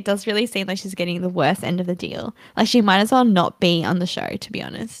her. Like it does really seem like she's getting the worst end of the deal. Like she might as well not be on the show, to be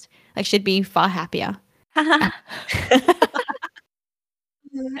honest. Like she'd be far happier. And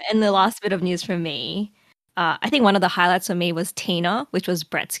the last bit of news from me, I think one of the highlights for me was Tina, which was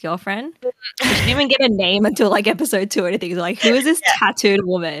Brett's girlfriend. She didn't even get a name until like episode 2 or anything. So like, who is this tattooed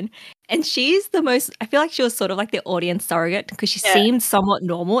woman? And she's the most, I feel like she was sort of like the audience surrogate because she seemed somewhat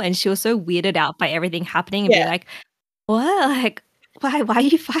normal and she was so weirded out by everything happening and be like, what? Like, why are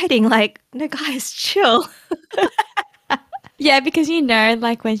you fighting? Like, no, guys, chill. Yeah, because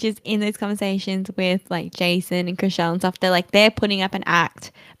like when she's in those conversations with like Jason and Chriselle and stuff, they're putting up an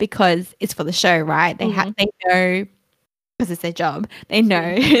act because it's for the show, right? They know because it's their job. They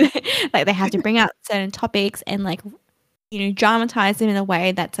know like they have to bring out certain topics and like dramatize them in a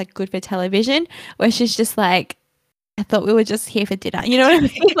way that's like good for television. Where she's just like, I thought we were just here for dinner. You know what I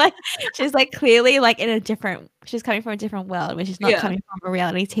mean? Like she's like clearly like she's coming from a different world where she's not coming from a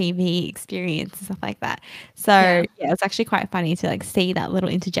reality TV experience and stuff like that. So yeah, it's actually quite funny to like see that little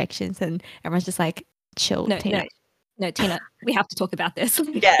interjections and everyone's just like, chill, Tina. No, Tina, we have to talk about this.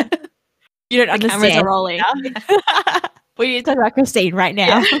 Yeah. You don't understand. Cameras are rolling. We need to talk about Christine right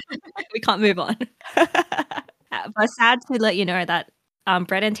now. We can't move on. But sad to let you know that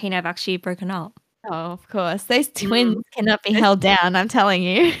Brett and Tina have actually broken up. Oh, of course. Those twins cannot be held down, I'm telling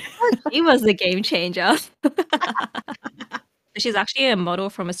you. She was the game changer. She's actually a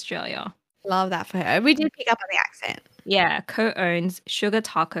model from Australia. Love that for her. We did pick up on the accent. Yeah, co-owns Sugar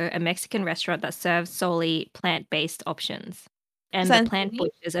Taco, a Mexican restaurant that serves solely plant-based options. And Is the that in Plant Sydney?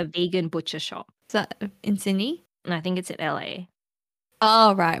 Butcher is a vegan butcher shop. Is that in Sydney? And I think it's in LA.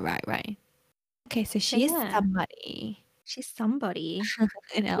 Oh, right. Okay, so So she is yeah, somebody she's somebody.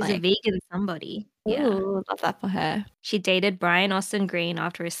 in She's a LA. vegan somebody. Yeah. Ooh, love that for her. She dated Brian Austin Green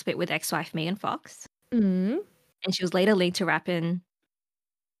after his split with ex-wife Megan Fox. Mm, And she was later linked to rapping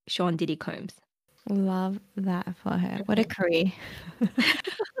Sean Diddy Combs. love that for her. What a career.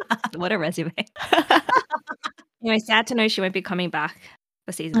 What a resume. Anyway, sad to know she won't be coming back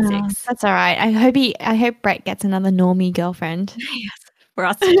for season 6. That's all right. I hope Brett gets another normie girlfriend. Yes, for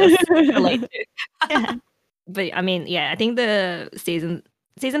us to just relate to. Yeah. But I mean, yeah, I think the season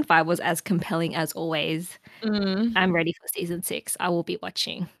 5 was as compelling as always. Mm. I'm ready for season 6. I will be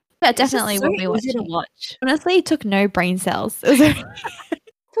watching. That It's just definitely so will be easy to watching. watch. Honestly, it took no brain cells. It was,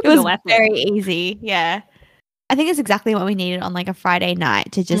 Took it was no effort. very easy. Yeah. I think it's exactly what we needed on like a Friday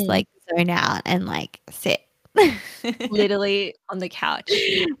night to just like zone out and like sit. Literally on the couch.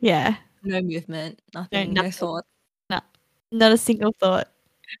 Yeah. No movement, nothing, no nothing. thought. No, not a single thought.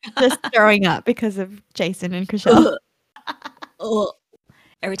 Just throwing up because of Jason and Chriselle. Ugh.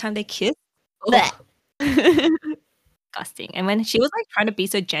 Every time they kiss, Blech. disgusting. And when she was like trying to be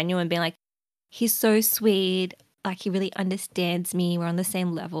so genuine, being like, he's so sweet, like he really understands me, we're on the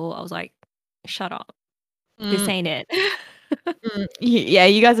same level. I was like, shut up. This ain't it. Yeah,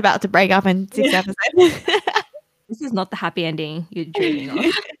 you guys are about to break up in 6 episodes. This is not the happy ending you're dreaming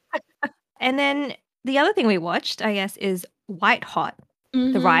of. And then the other thing we watched, I guess, is White Hot,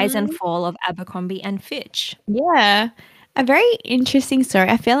 the rise and fall of Abercrombie and Fitch. Yeah. A very interesting story.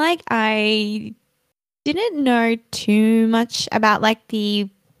 I feel like I didn't know too much about like the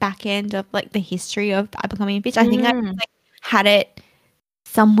back end of like the history of Abercrombie and Fitch. I think I like had it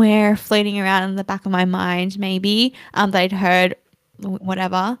somewhere floating around in the back of my mind maybe that I'd heard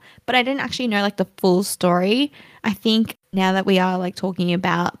whatever, but I didn't actually know like the full story. I think now that we are like talking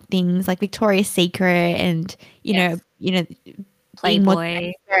about things like Victoria's Secret and you know being more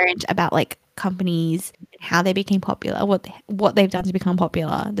Playboy. transparent about like companies and how they became popular, what they've done to become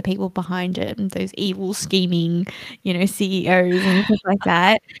popular, the people behind it, and those evil scheming, CEOs and stuff like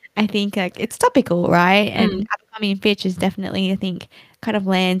that. I think like it's topical, right? And Abercrombie and Fitch is definitely, I think, kind of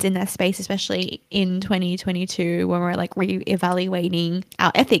lands in that space, especially in 2022 when we're like reevaluating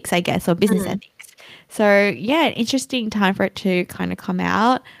our ethics, I guess, or business ethics. So yeah, an interesting time for it to kind of come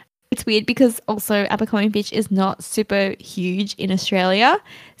out. It's weird because also Abercrombie & Fitch is not super huge in Australia.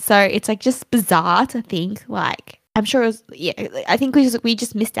 So it's like just bizarre to think like, I'm sure it was, I think we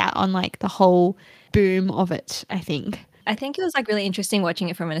just missed out on like the whole boom of it, I think. I think it was like really interesting watching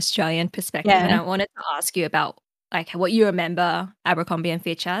it from an Australian perspective. And I wanted to ask you about like what you remember Abercrombie and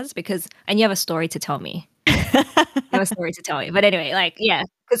Fitch as, because, and you have a story to tell me. But anyway, like, yeah,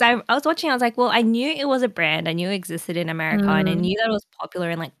 because I was watching, I was like, well, I knew it was a brand. I knew it existed in America and I knew that it was popular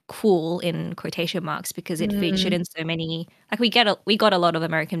and like cool in quotation marks because it featured in so many, like we got a lot of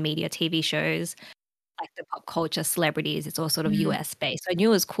American media, TV shows, like the pop culture celebrities. It's all sort of US based. So I knew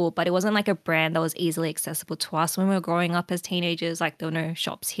it was cool, but it wasn't like a brand that was easily accessible to us when we were growing up as teenagers. Like there were no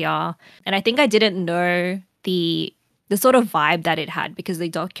shops here. And I think I didn't know the sort of vibe that it had because the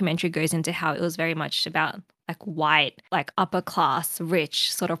documentary goes into how it was very much about like white, like upper class,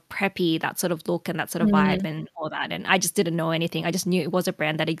 rich, sort of preppy, that sort of look and that sort of vibe and all that. And I just didn't know anything. I just knew it was a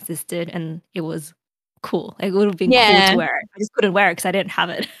brand that existed and it was cool. It would have been cool to wear. I just couldn't wear it because I didn't have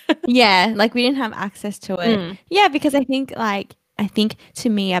it. Yeah, like we didn't have access to it. Yeah, because I think to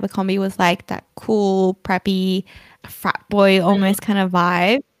me Abercrombie was like that cool, preppy, frat boy almost kind of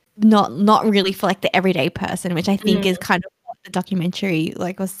vibe. Not really for like the everyday person, which I think is kind of what the documentary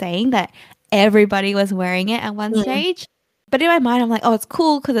like was saying, that everybody was wearing it at one stage. But in my mind, I'm like, oh, it's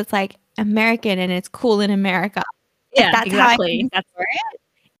cool because it's like American and it's cool in America. Yeah, like, that's exactly. That's it.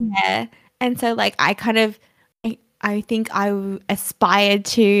 Yeah. And so like I kind of, I think I aspired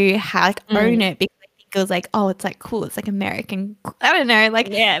to own it because I think it was like, oh, it's like cool. It's like American. I don't know. Like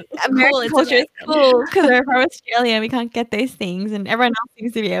American culture is cool because we're from Australia and we can't get those things and everyone else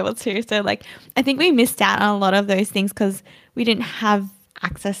seems to be able to. So like, I think we missed out on a lot of those things because we didn't have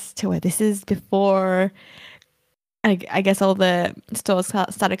access to it. This is before I guess all the stores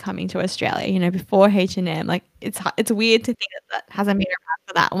started coming to Australia, before H&M. Like it's weird to think that hasn't been around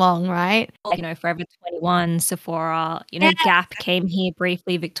for that long, right? Like, Forever 21, Sephora, Gap came here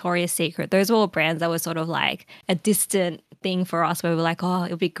briefly, Victoria's Secret. Those were all brands that were sort of like a distant thing for us where we were like, oh, it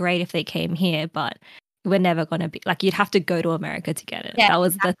would be great if they came here, but we're never going to be, like, you'd have to go to America to get it. Yeah, that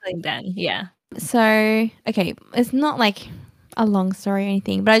was the thing then. Yeah. So, okay, it's not like a long story or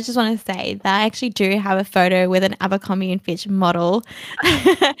anything, but I just want to say that I actually do have a photo with an Abercrombie and Fitch model.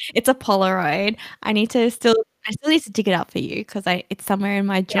 It's a Polaroid. I need to still I still need to dig it up for you because it's somewhere in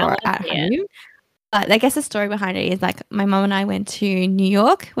my Yeah, I drawer wanna at see it. home. But I guess the story behind it is like my mum and I went to New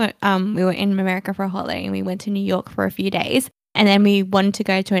York. We were in America for a holiday and we went to New York for a few days. And then we wanted to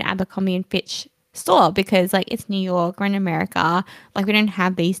go to an Abercrombie and Fitch store because like it's New York, we're in America. Like we don't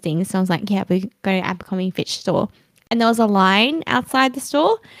have these things. So I was like, yeah, we go to Abercrombie and Fitch store. And there was a line outside the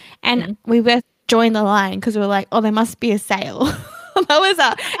store and we both joined the line because we were like, oh, there must be a sale. That was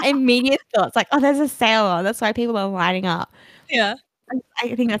our immediate thoughts. Like, oh, there's a sale on. That's why people are lining up. Yeah.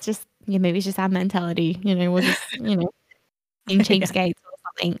 I think that's just, yeah, maybe it's just our mentality, we're just, being cheapskates or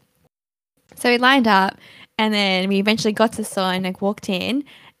something. So we lined up and then we eventually got to the store and like walked in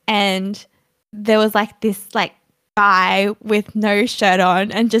and there was like this like guy with no shirt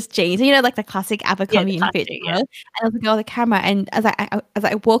on and just jeans, like the classic Abercrombie and Fitch classic, model. And I was looking at the camera and as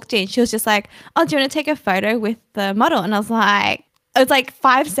I walked in, she was just like, oh, do you want to take a photo with the model? And I was like, it was like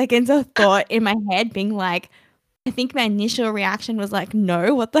 5 seconds of thought in my head being like, I think my initial reaction was like,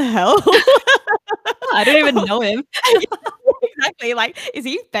 no, what the hell? I don't even know him. Exactly. Like, is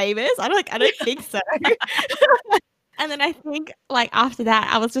he famous? I don't think so. And then I think like after that,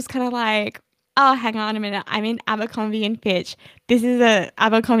 I was just kind of like, oh, hang on a minute. I'm in Abercrombie and Fitch. This is a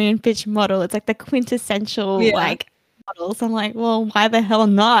Abercrombie and Fitch model. It's like the quintessential like model. So I'm like, well, why the hell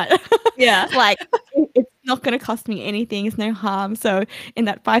not? Yeah. Like, it's not going to cost me anything. It's no harm. So in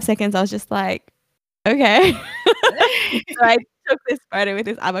that 5 seconds, I was just like, okay. So I took this photo with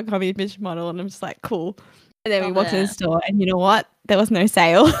this Abercrombie and Fitch model and I'm just like, cool. And then we walked in the store and you know what? There was no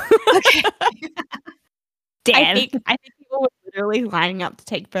sale. Okay. Damn. I think people were literally lining up to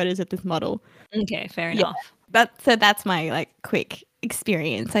take photos of this model. Okay, fair enough. So that's my like quick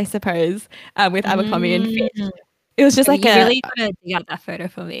experience, I suppose, with Abercrombie and Fitch. It was just like you really gotta dig out that photo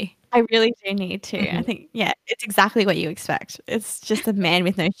for me. I really do need to. I think, it's exactly what you expect. It's just a man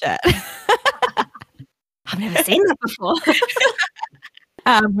with no shirt. I've never seen that before.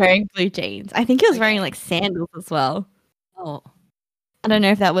 Wearing blue jeans. I think he was wearing like sandals as well. Oh. I don't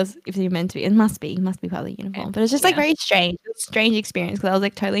know if you're meant to be. It must be part of the uniform. But it's just like very strange. It was a strange experience because I was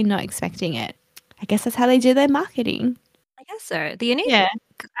like totally not expecting it. I guess that's how they do their marketing. I guess so.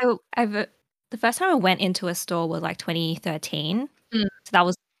 The first time I went into a store was like 2013. So that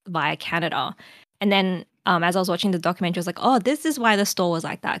was via Canada. And then as I was watching the documentary, I was like, oh, this is why the store was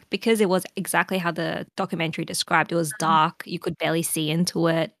like that. Because it was exactly how the documentary described. It was dark. You could barely see into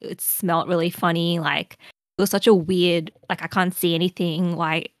it. It smelled really funny. Like, it was such a weird, like, I can't see anything.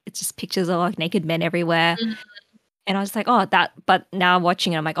 Like, it's just pictures of like naked men everywhere. And I was like, oh, but now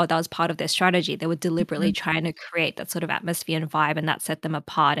watching it, I'm like, oh, that was part of their strategy. They were deliberately trying to create that sort of atmosphere and vibe, and that set them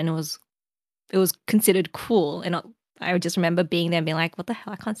apart. And it was considered cool. And I just remember being there and being like, what the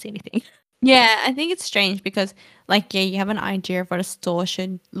hell? I can't see anything. Yeah, I think it's strange because, like, you have an idea of what a store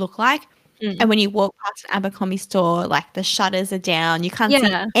should look like. And when you walk past an Abercrombie store, like, the shutters are down. You can't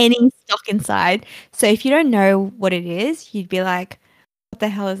see any stock inside. So if you don't know what it is, you'd be like, what the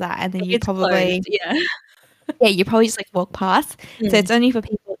hell is that? And then you probably... Closed. you probably just, like, walk past. So it's only for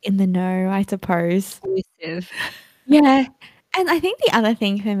people in the know, I suppose. Exclusive. Yeah. And I think the other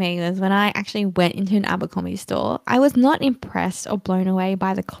thing for me was when I actually went into an Abercrombie store, I was not impressed or blown away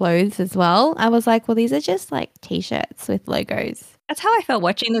by the clothes as well. I was like, well, these are just like T-shirts with logos. That's how I felt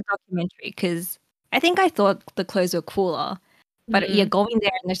watching the documentary, because I think I thought the clothes were cooler. But going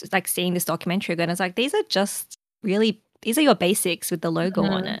there and just like seeing this documentary again, it's like, these are your basics with the logo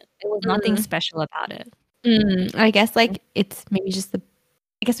on it. There was nothing special about it. I guess like it's maybe just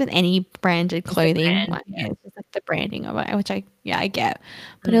I guess with any branded clothing, it's just like the branding of it, which I get.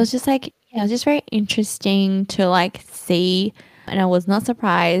 But it was just like, it was just very interesting to like see. And I was not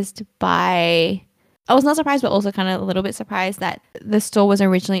surprised, but also kind of a little bit surprised that the store was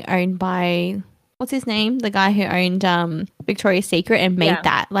originally owned by, what's his name? The guy who owned Victoria's Secret and made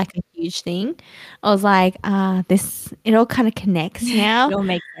that like a huge thing. I was like, it all kind of connects now. It all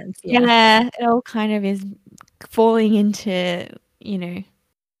makes sense. Yeah, it all kind of is falling into,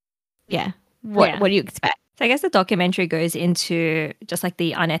 what do you expect? So I guess the documentary goes into just like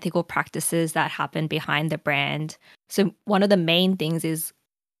the unethical practices that happen behind the brand. So one of the main things is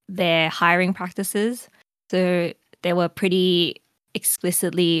their hiring practices. So they were pretty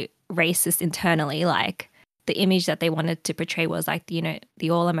explicitly racist internally. Like, the image that they wanted to portray was like, the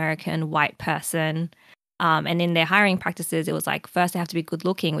all-American white person. And in their hiring practices, it was like, first they have to be good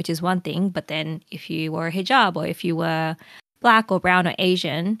looking, which is one thing. But then if you were a hijab or if you were Black or brown or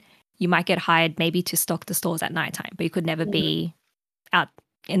Asian, you might get hired maybe to stock the stores at nighttime, but you could never be out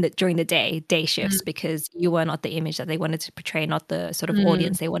during the day shifts, because you were not the image that they wanted to portray, not the sort of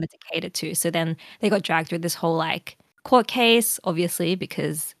audience they wanted to cater to. So then they got dragged through this whole like court case, obviously,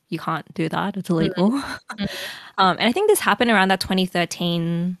 because you can't do that. It's illegal. Mm. And I think this happened around that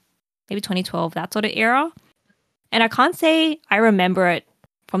 2013, maybe 2012, that sort of era. And I can't say I remember it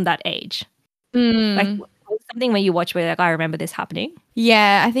from that age. Like something when you watch where like I remember this happening.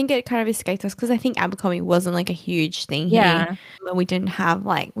 Yeah, I think it kind of escaped us because I think Abercrombie wasn't like a huge thing here. We didn't have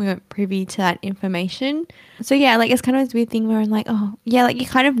we weren't privy to that information. So yeah, like it's kind of this weird thing where I'm like, oh yeah, like you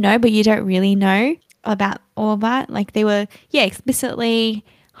kind of know, but you don't really know about all of that. Like they were, explicitly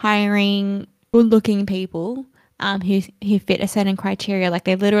hiring good-looking people who fit a certain criteria. Like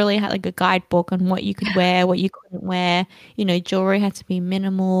they literally had like a guidebook on what you could wear, what you couldn't wear. You know, jewelry had to be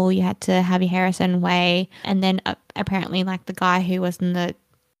minimal. You had to have your hair a certain way. And then apparently, like the guy who was the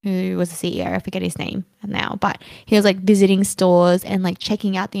CEO, I forget his name now, but he was like visiting stores and like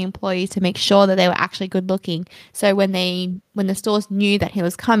checking out the employees to make sure that they were actually good looking. So when the stores knew that he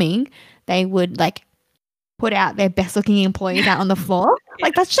was coming, they would like put out their best looking employees out on the floor.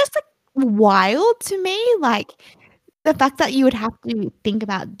 Like that's just like wild to me. Like the fact that you would have to think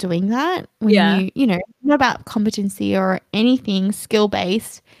about doing that when you know, not about competency or anything skill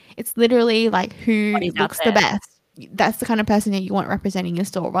based. It's literally like who looks the best. That's the kind of person that you want representing your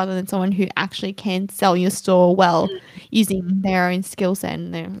store rather than someone who actually can sell your store well using their own skill set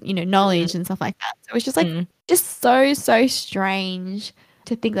and their, you know, knowledge and stuff like that. So it's just like just so strange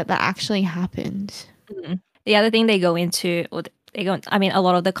to think that actually happened. The other thing they go into, I mean, a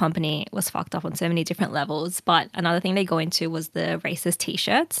lot of the company was fucked up on so many different levels, but another thing they go into was the racist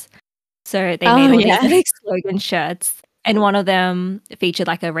t-shirts. So they made all these like slogan shirts, and one of them featured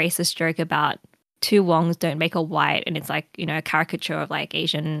like a racist joke about two Wongs don't make a white, and it's like, you know, a caricature of like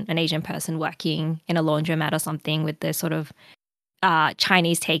an Asian person working in a laundromat or something with the sort of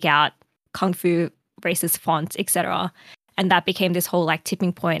Chinese takeout, kung fu racist fonts, etc. And that became this whole like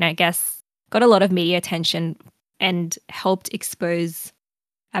tipping point, and I guess got a lot of media attention and helped expose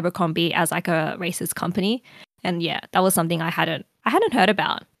Abercrombie as like a racist company. And yeah, that was something I hadn't heard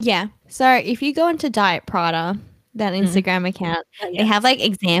about. Yeah. So if you go into Diet Prada, that Instagram account, they have like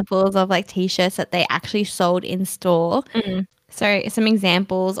examples of like t-shirts that they actually sold in store. So some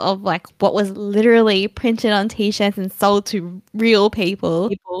examples of like what was literally printed on t-shirts and sold to real people.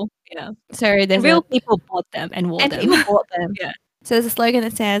 Yeah. So there's real people bought them and wore them. People bought them. Yeah. So there's a slogan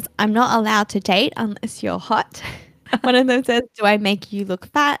that says, "I'm not allowed to date unless you're hot." One of them says, "Do I make you look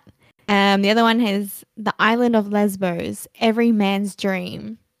fat?" The other one is, "The island of Lesbos, every man's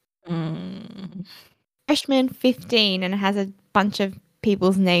dream." Freshman 15, and it has a bunch of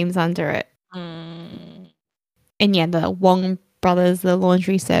people's names under it. And yeah, the Wong brothers, the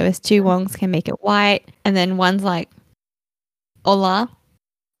laundry service, two Wongs can make it white. And then one's like, "Hola,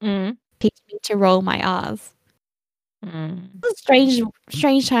 teach me to roll my R's." It's a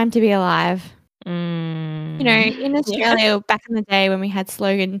strange time to be alive. You know, in Australia back in the day when we had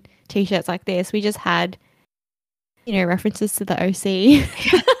slogan t-shirts like this, we just had, you know, references to the OC.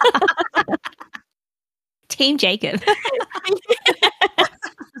 Team Jacob.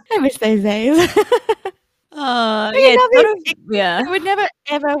 I miss those days. I would never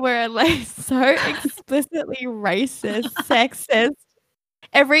ever wear like so explicitly racist, sexist.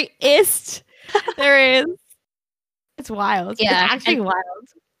 Every ist there is. It's wild. Yeah, it's actually wild.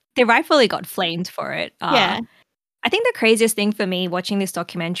 They rightfully got flamed for it. Yeah. I think the craziest thing for me watching this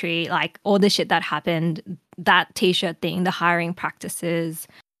documentary, like all the shit that happened, that t-shirt thing, the hiring practices,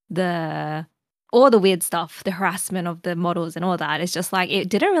 all the weird stuff, the harassment of the models and all that, it's just like it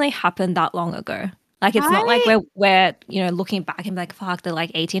didn't really happen that long ago. Like it's not like we're you know, looking back and be like, fuck, the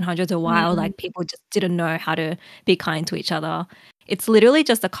like 1800s are wild. Like people just didn't know how to be kind to each other. It's literally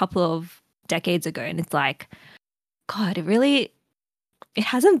just a couple of decades ago, and it's like, God, it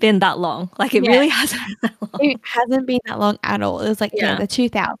hasn't been that long. Like it really hasn't been that long. It hasn't been that long at all. It was like the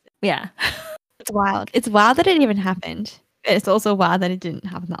 2000s. Yeah. It's wild. It's wild that it even happened. It's also wild that it didn't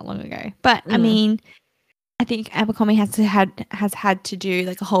happen that long ago. But I mean, I think Abercrombie has had to do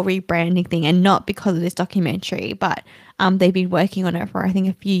like a whole rebranding thing, and not because of this documentary, but they've been working on it for I think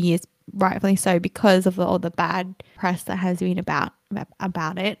a few years, rightfully so, because of all the bad press that has been about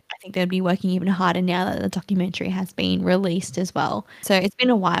it. I think they'd be working even harder now that the documentary has been released as well. So it's been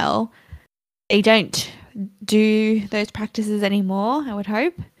a while. They don't do those practices anymore, I would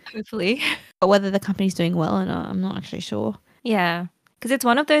hope. Hopefully. But whether the company's doing well or not, I'm not actually sure. Yeah, because it's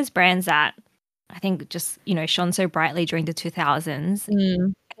one of those brands that I think just, you know, shone so brightly during the 2000s. I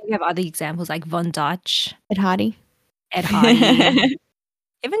think we have other examples like Von Dutch. Ed Hardy.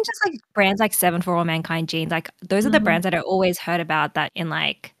 Even just like brands like 7 for All Mankind jeans, like those are the brands that I always heard about that in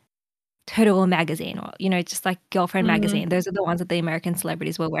like Total magazine, or, you know, just like Girlfriend magazine. Those are the ones that the American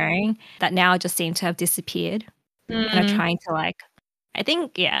celebrities were wearing that now just seem to have disappeared and are trying to like I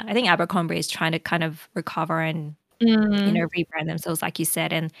think Abercrombie is trying to kind of recover and rebrand themselves, like you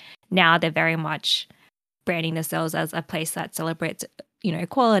said, and now they're very much branding themselves as a place that celebrates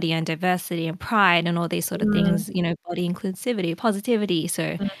equality and diversity and pride and all these sort of things, body inclusivity, positivity.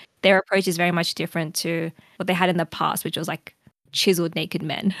 So their approach is very much different to what they had in the past, which was like chiseled naked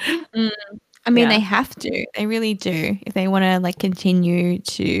men. I mean, Yeah. they have to. They really do. If they want to like continue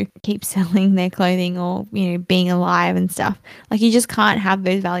to keep selling their clothing or, being alive and stuff. Like you just can't have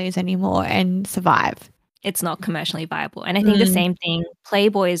those values anymore and survive. It's not commercially viable. And I think the same thing,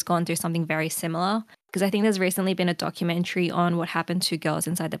 Playboy has gone through something very similar, because I think there's recently been a documentary on what happened to girls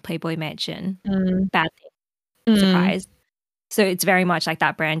inside the Playboy mansion. Bad thing. Surprise. So it's very much like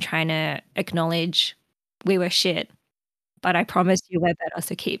that brand trying to acknowledge we were shit, but I promise you we're better,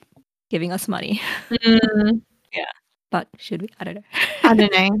 so keep giving us money. Yeah. But should we? I don't know. I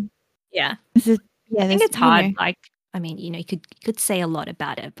don't know. Yeah. I think it's hard. Like, I mean, you could say a lot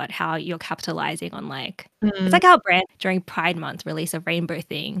about it, but how you're capitalizing on like it's like our brand during Pride Month release a rainbow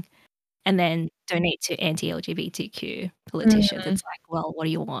thing and then donate to anti-LGBTQ politicians. It's like, well, what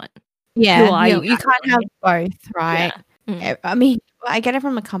do you want? Yeah, Who are you can't have both, right? Yeah. I mean, I get it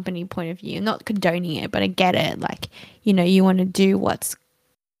from a company point of view, not condoning it, but I get it. Like, you want to do what's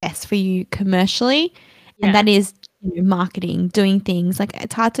best for you commercially, and that is marketing, doing things. Like,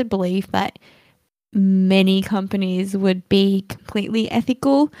 it's hard to believe that many companies would be completely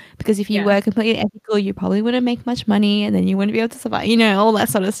ethical, because if you were completely ethical, you probably wouldn't make much money, and then you wouldn't be able to survive. All that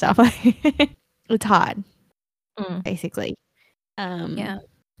sort of stuff. It's hard, basically. Yeah.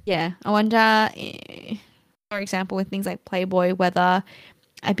 I wonder, for example, with things like Playboy, whether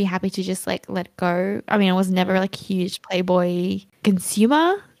I'd be happy to just like let go. I mean, I was never like a huge Playboy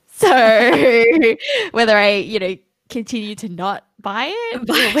consumer, so whether I, continue to not buy it,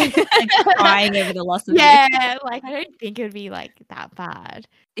 like crying over the loss of it. Like I don't think it would be like that bad.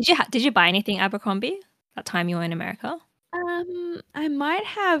 Did you buy anything Abercrombie that time you were in America? I might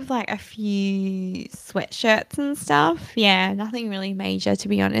have like a few sweatshirts and stuff. Yeah, nothing really major, to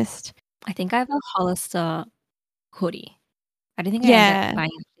be honest. I think I have a Hollister hoodie. I don't think I ended up buying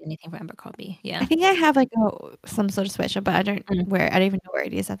anything from Abercrombie. Yeah. I think I have like some sort of sweatshirt, but I don't wear it. I don't even know where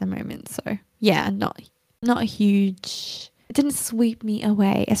it is at the moment. So yeah, not a huge. It didn't sweep me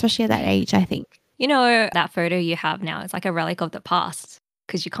away, especially at that age, I think. That photo you have now is like a relic of the past,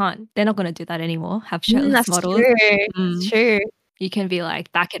 because they're not going to do that anymore. Have shirtless models. That's true. You can be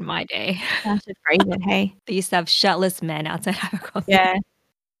like, back in my day. I should frame it, hey. They used to have shirtless men outside Abercrombie. Yeah.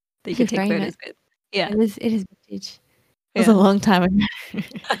 That you could take photos with. Yeah. It is vintage. It was a long time ago.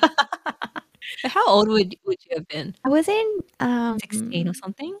 How old would you have been? I was in 16 or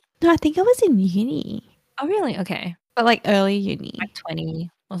something? No, I think I was in uni. Oh, really? Okay. But like early uni. Like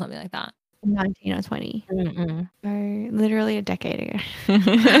 20 or something like that. 19 or 20. Mm-mm. So literally a decade ago.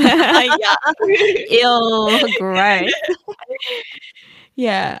 Yeah. Ew, gross.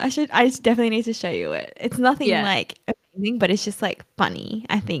 Yeah, I definitely need to show you it. It's nothing like amazing, but it's just like funny,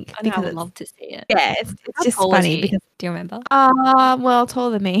 I think. I would love to see it. Yeah, it's just funny. Because, do you remember? Well,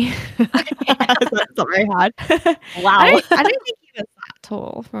 taller than me. That's not very hard. Wow. I don't think he was that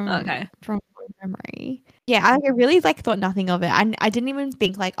tall from memory. Yeah, I really like thought nothing of it. I didn't even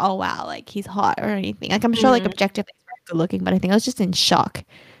think like, oh wow, like he's hot or anything. Like I'm sure like objectively he's very good looking, but I think I was just in shock.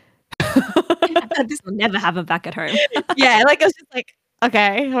 This will never happen back at home. Yeah, like I was just like,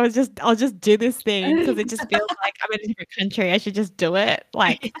 okay, I'll just do this thing because it just feels like I'm in a different country. I should just do it.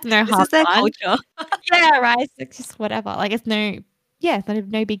 Like no this is their culture. Yeah, right. It's just whatever. Like it's no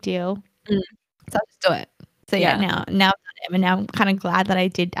big deal. So I'll just do it. So now I've done it, and now I'm kind of glad that I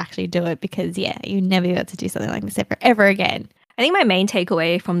did actually do it, because you never be able to do something like this ever again. I think my main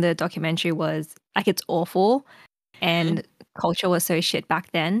takeaway from the documentary was like it's awful, and culture was so shit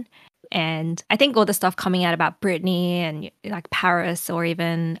back then. And I think all the stuff coming out about Britney and like Paris, or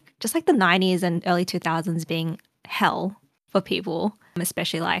even just like the 90s and early 2000s being hell for people,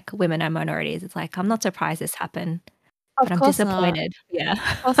 especially like women and minorities. It's like, I'm not surprised this happened. But I'm disappointed. Yeah.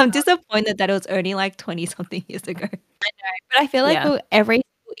 I'm disappointed that it was only like 20 something years ago. I know. But I feel like every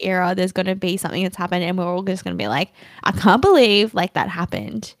era there's going to be something that's happened, and we're all just going to be like, I can't believe like that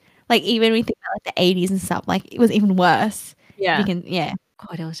happened. Like even we think about like the 80s and stuff, like it was even worse. Yeah.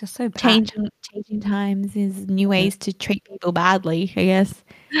 God, it was just so bad. Changing times is new ways to treat people badly, I guess.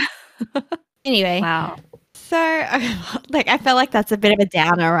 Anyway. Wow. So, like, I felt like that's a bit of a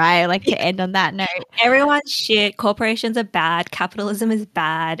downer, right? Like, to end on that note. Everyone's shit. Corporations are bad. Capitalism is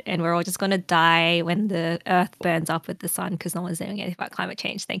bad. And we're all just going to die when the earth burns up with the sun, because no one's doing anything about climate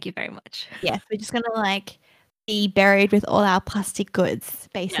change. Thank you very much. Yes, we're just going to, like, be buried with all our plastic goods,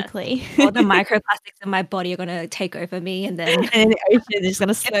 basically. All the microplastics in my body are gonna take over me, and then And the ocean is going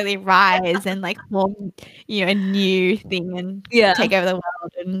to slowly rise and like form, a new thing and Yeah. take over the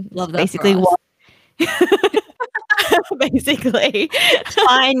world and Love that basically for us. what? Basically,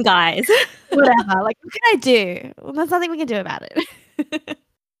 Fine, guys. whatever. Like, what can I do? Well, there's nothing we can do about it.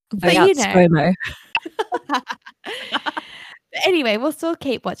 Vote out ScoMo. Anyway, we'll still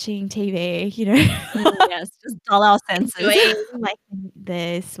keep watching TV. Yes, just dull our senses. Enjoying like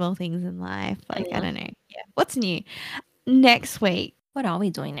the small things in life. Like I Mhm. don't know. Yeah. What's new next week? What are we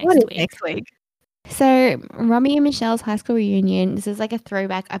doing What next is week? next week? So Romy and Michelle's high school reunion. This is like a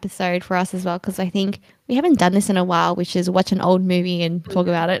throwback episode for us as well because I think we haven't done this in a while, which is watch an old movie and talk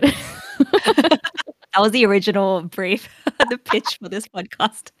about it. That was the original brief, the pitch for this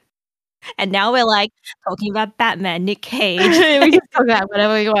podcast. And now we're like talking about Batman, Nick Cage. We just talk about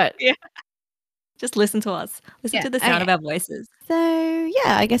whatever we want. Just listen to us. Listen Yeah, to the sound okay. of our voices. So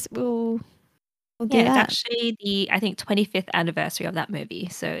yeah, I guess we'll do Yeah, it's that. actually the 25th anniversary of that movie.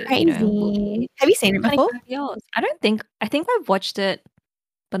 So Crazy. Have you seen it before? 25 years. I think I've watched it,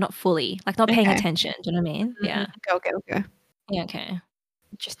 but not fully. Like not paying Okay. attention. Do you know what I mean? Yeah. Go. Yeah. Okay.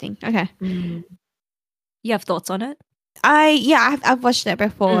 Interesting. Okay. You have thoughts on it? I've watched it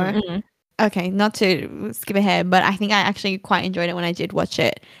before. Mm-mm. Okay, not to skip ahead, but I think I actually quite enjoyed it when I did watch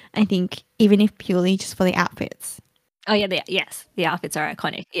it. I think even if purely just for the outfits. Oh yeah. The outfits are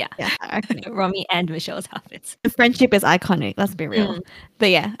iconic. Yeah. iconic. Romy and Michelle's outfits. The friendship is iconic. Let's be real. But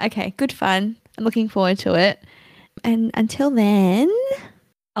yeah, okay, good fun. I'm looking forward to it. And until then,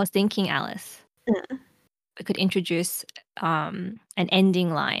 I was thinking, Alice, we could introduce an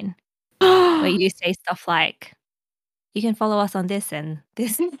ending line where you say stuff like, "You can follow us on this and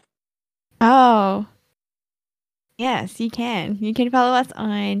this." Oh, yes, you can. You can follow us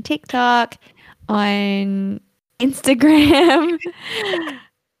on TikTok, on Instagram,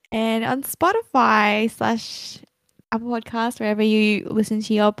 and on Spotify / Apple Podcasts, wherever you listen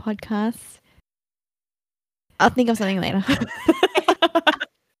to your podcasts. I'll think of something later.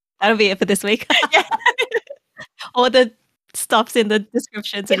 That'll be it for this week. All the stuff's in the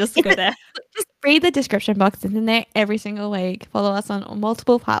description, so just go there. Just read the description box. It's in there every single week. Follow us on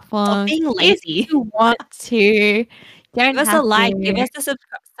multiple Stop platforms. being If lazy. you want to. Don't Give us a have like. to. Give us a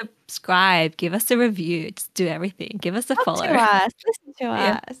subscribe. Give us a review. Just do everything. Give us a Talk follow. to us. Listen to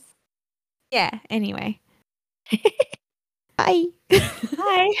Yeah. us. Yeah, anyway. Bye.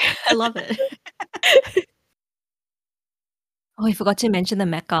 Hi. I love it. Oh, we forgot to mention the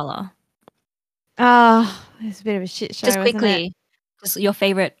Met Gala. Oh, it's a bit of a shit show. Just isn't it? quickly, just your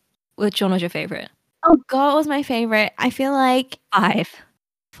favorite. Which one was your favorite? Oh god, it was my favorite. I feel like 5,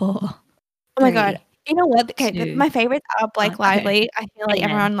 4. oh my god. You know what? Okay, 2, my favorites are Blake one. Okay. Lively. I feel like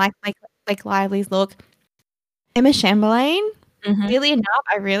Amen. everyone likes Blake Lively's look. Emma Chamberlain. Mhm. Really enough,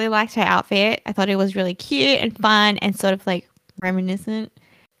 I really liked her outfit. I thought it was really cute and fun and sort of like reminiscent.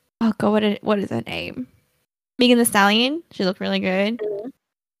 Oh god, what is her name? Megan Thee Stallion. She looked really good.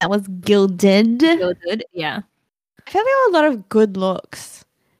 That was Gilded. Gilded, yeah. I feel like there were a lot of good looks,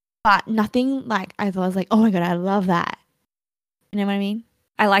 but nothing like I thought I was like, oh my god, I love that. You know what I mean?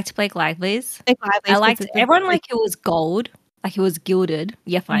 I liked Blake Lively's. Blake Lively's I liked 'cause it's everyone like it was gold, like it was gilded.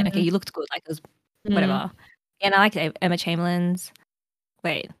 Yeah, fine. Okay, Mhm. you looked good. Like it was whatever. And I liked Emma Chamberlain's.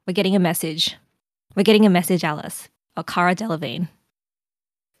 Wait, we're getting a message. We're getting a message, Alice. Oh, Cara Delevingne.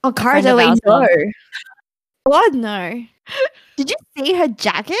 Oh, Cara friend of Delevingne, ours no. God, no. Did you see her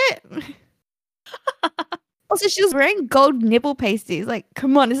jacket? Also, she was wearing gold nipple pasties. Like,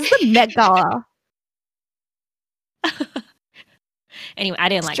 come on, this is the Met Gala. Anyway, I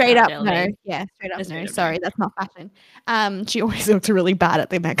didn't like Straight Cara up, no. Delevingne. Yeah, straight up, Just no. straight up, Sorry, that's not fashion. She always looked really bad at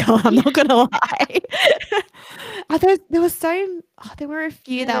the Met Gala. I'm not gonna lie. There were a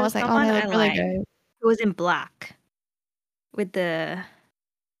few Yeah, that I there was was like, oh, someone they I look really liked. good. It was in black with the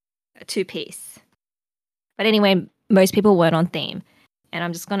 2-piece. But anyway, most people weren't on theme. And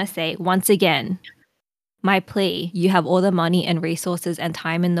I'm just going to say, once again, my plea, you have all the money and resources and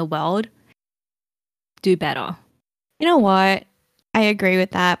time in the world. Do better. You know what? I agree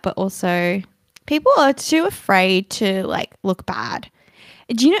with that, but also people are too afraid to like look bad.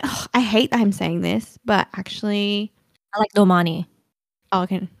 Do you know? I hate that I'm saying this, but actually, I like Normani. oh,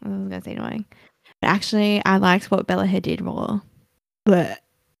 okay, I was gonna say annoying, but actually, I liked what Bella Hadid wore. But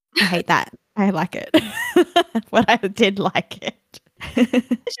I hate that. I like it, but I did like it. She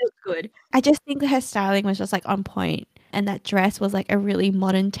was good. I just think that her styling was just like on point, and that dress was like a really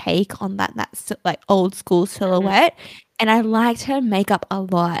modern take on that like old school silhouette. And I liked her makeup a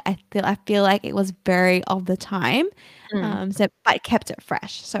lot. I feel like it was very of the time. But kept it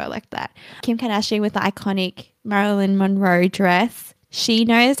fresh. So I like that. Kim Kardashian with the iconic Marilyn Monroe dress. She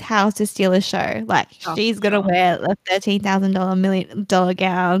knows how to steal a show. Like she's gonna wear a $13,000 $1,000,000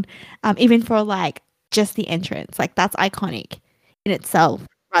 gown, even for like just the entrance. Like that's iconic in itself,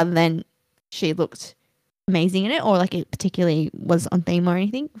 rather than she looked amazing in it or like it particularly was on theme or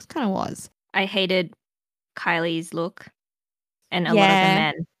anything. It kind of was. I hated Kylie's look and a lot of the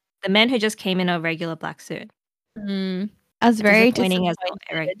men. The men who just came in a regular black suit. I was very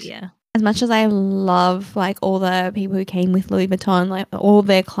disappointed. As much as I love like all the people who came with Louis Vuitton, like all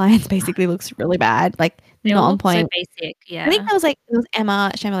their clients basically looks really bad. Like They not all on look point. so basic. Yeah. I think it was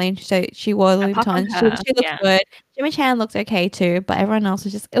Emma Chamberlain. So she wore Louis Apart from Vuitton. her, She looked yeah. good. Gemma Chan looked okay too, but everyone else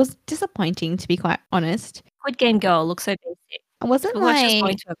was it was disappointing to be quite honest. Squid Game girl looks so basic. I wasn't Looked like she was going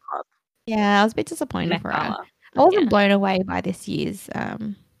like to a club. yeah, I was a bit disappointed Met for her. Gala. I wasn't Yeah. blown away by this year's crop.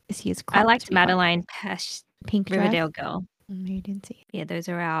 I liked to be quite- Madeline Pesh, pink dress. Riverdale girl. You didn't see it. Yeah, those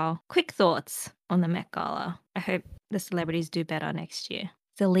are our quick thoughts on the Met Gala. I hope the celebrities do better next year.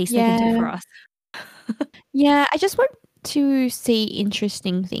 It's the least they can do for us. Yeah, I just want to see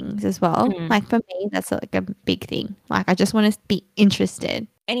interesting things as well. Mm. Like for me, that's like a big thing. Like I just want to be interested.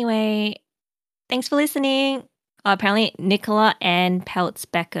 Anyway, thanks for listening. Apparently, Nicola and Peltz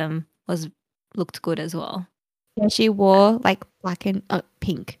Beckham looked good as well. Yeah, she wore like black and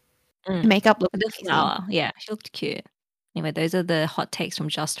pink. Mm. Makeup looked The amazing. flower. Yeah, she looked cute. Anyway, those are the hot takes from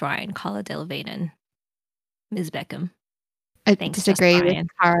Just Right and Carla Delevingne and Ms. Beckham. I Thanks, disagree Just with Ryan.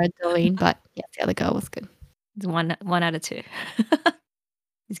 Cara Delevingne, but yes, the other girl was good. It's one out of two.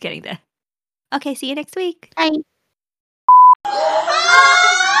 He's getting there. Okay, see you next week. Bye.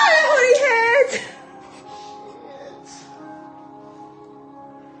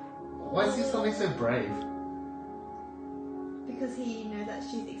 Why is he something so brave? Because he knows that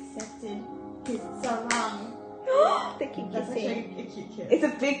she's accepted his sarong. They keep That's kissing. actually a cute kiss. It's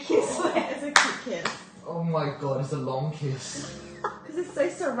a big kiss. It's a cute kiss. Oh my god, it's a long kiss. Because it's so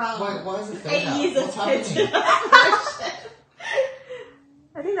sarong. Wait, why is it fade 8 out? years What's of happening? tension.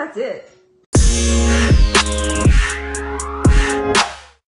 I think that's it.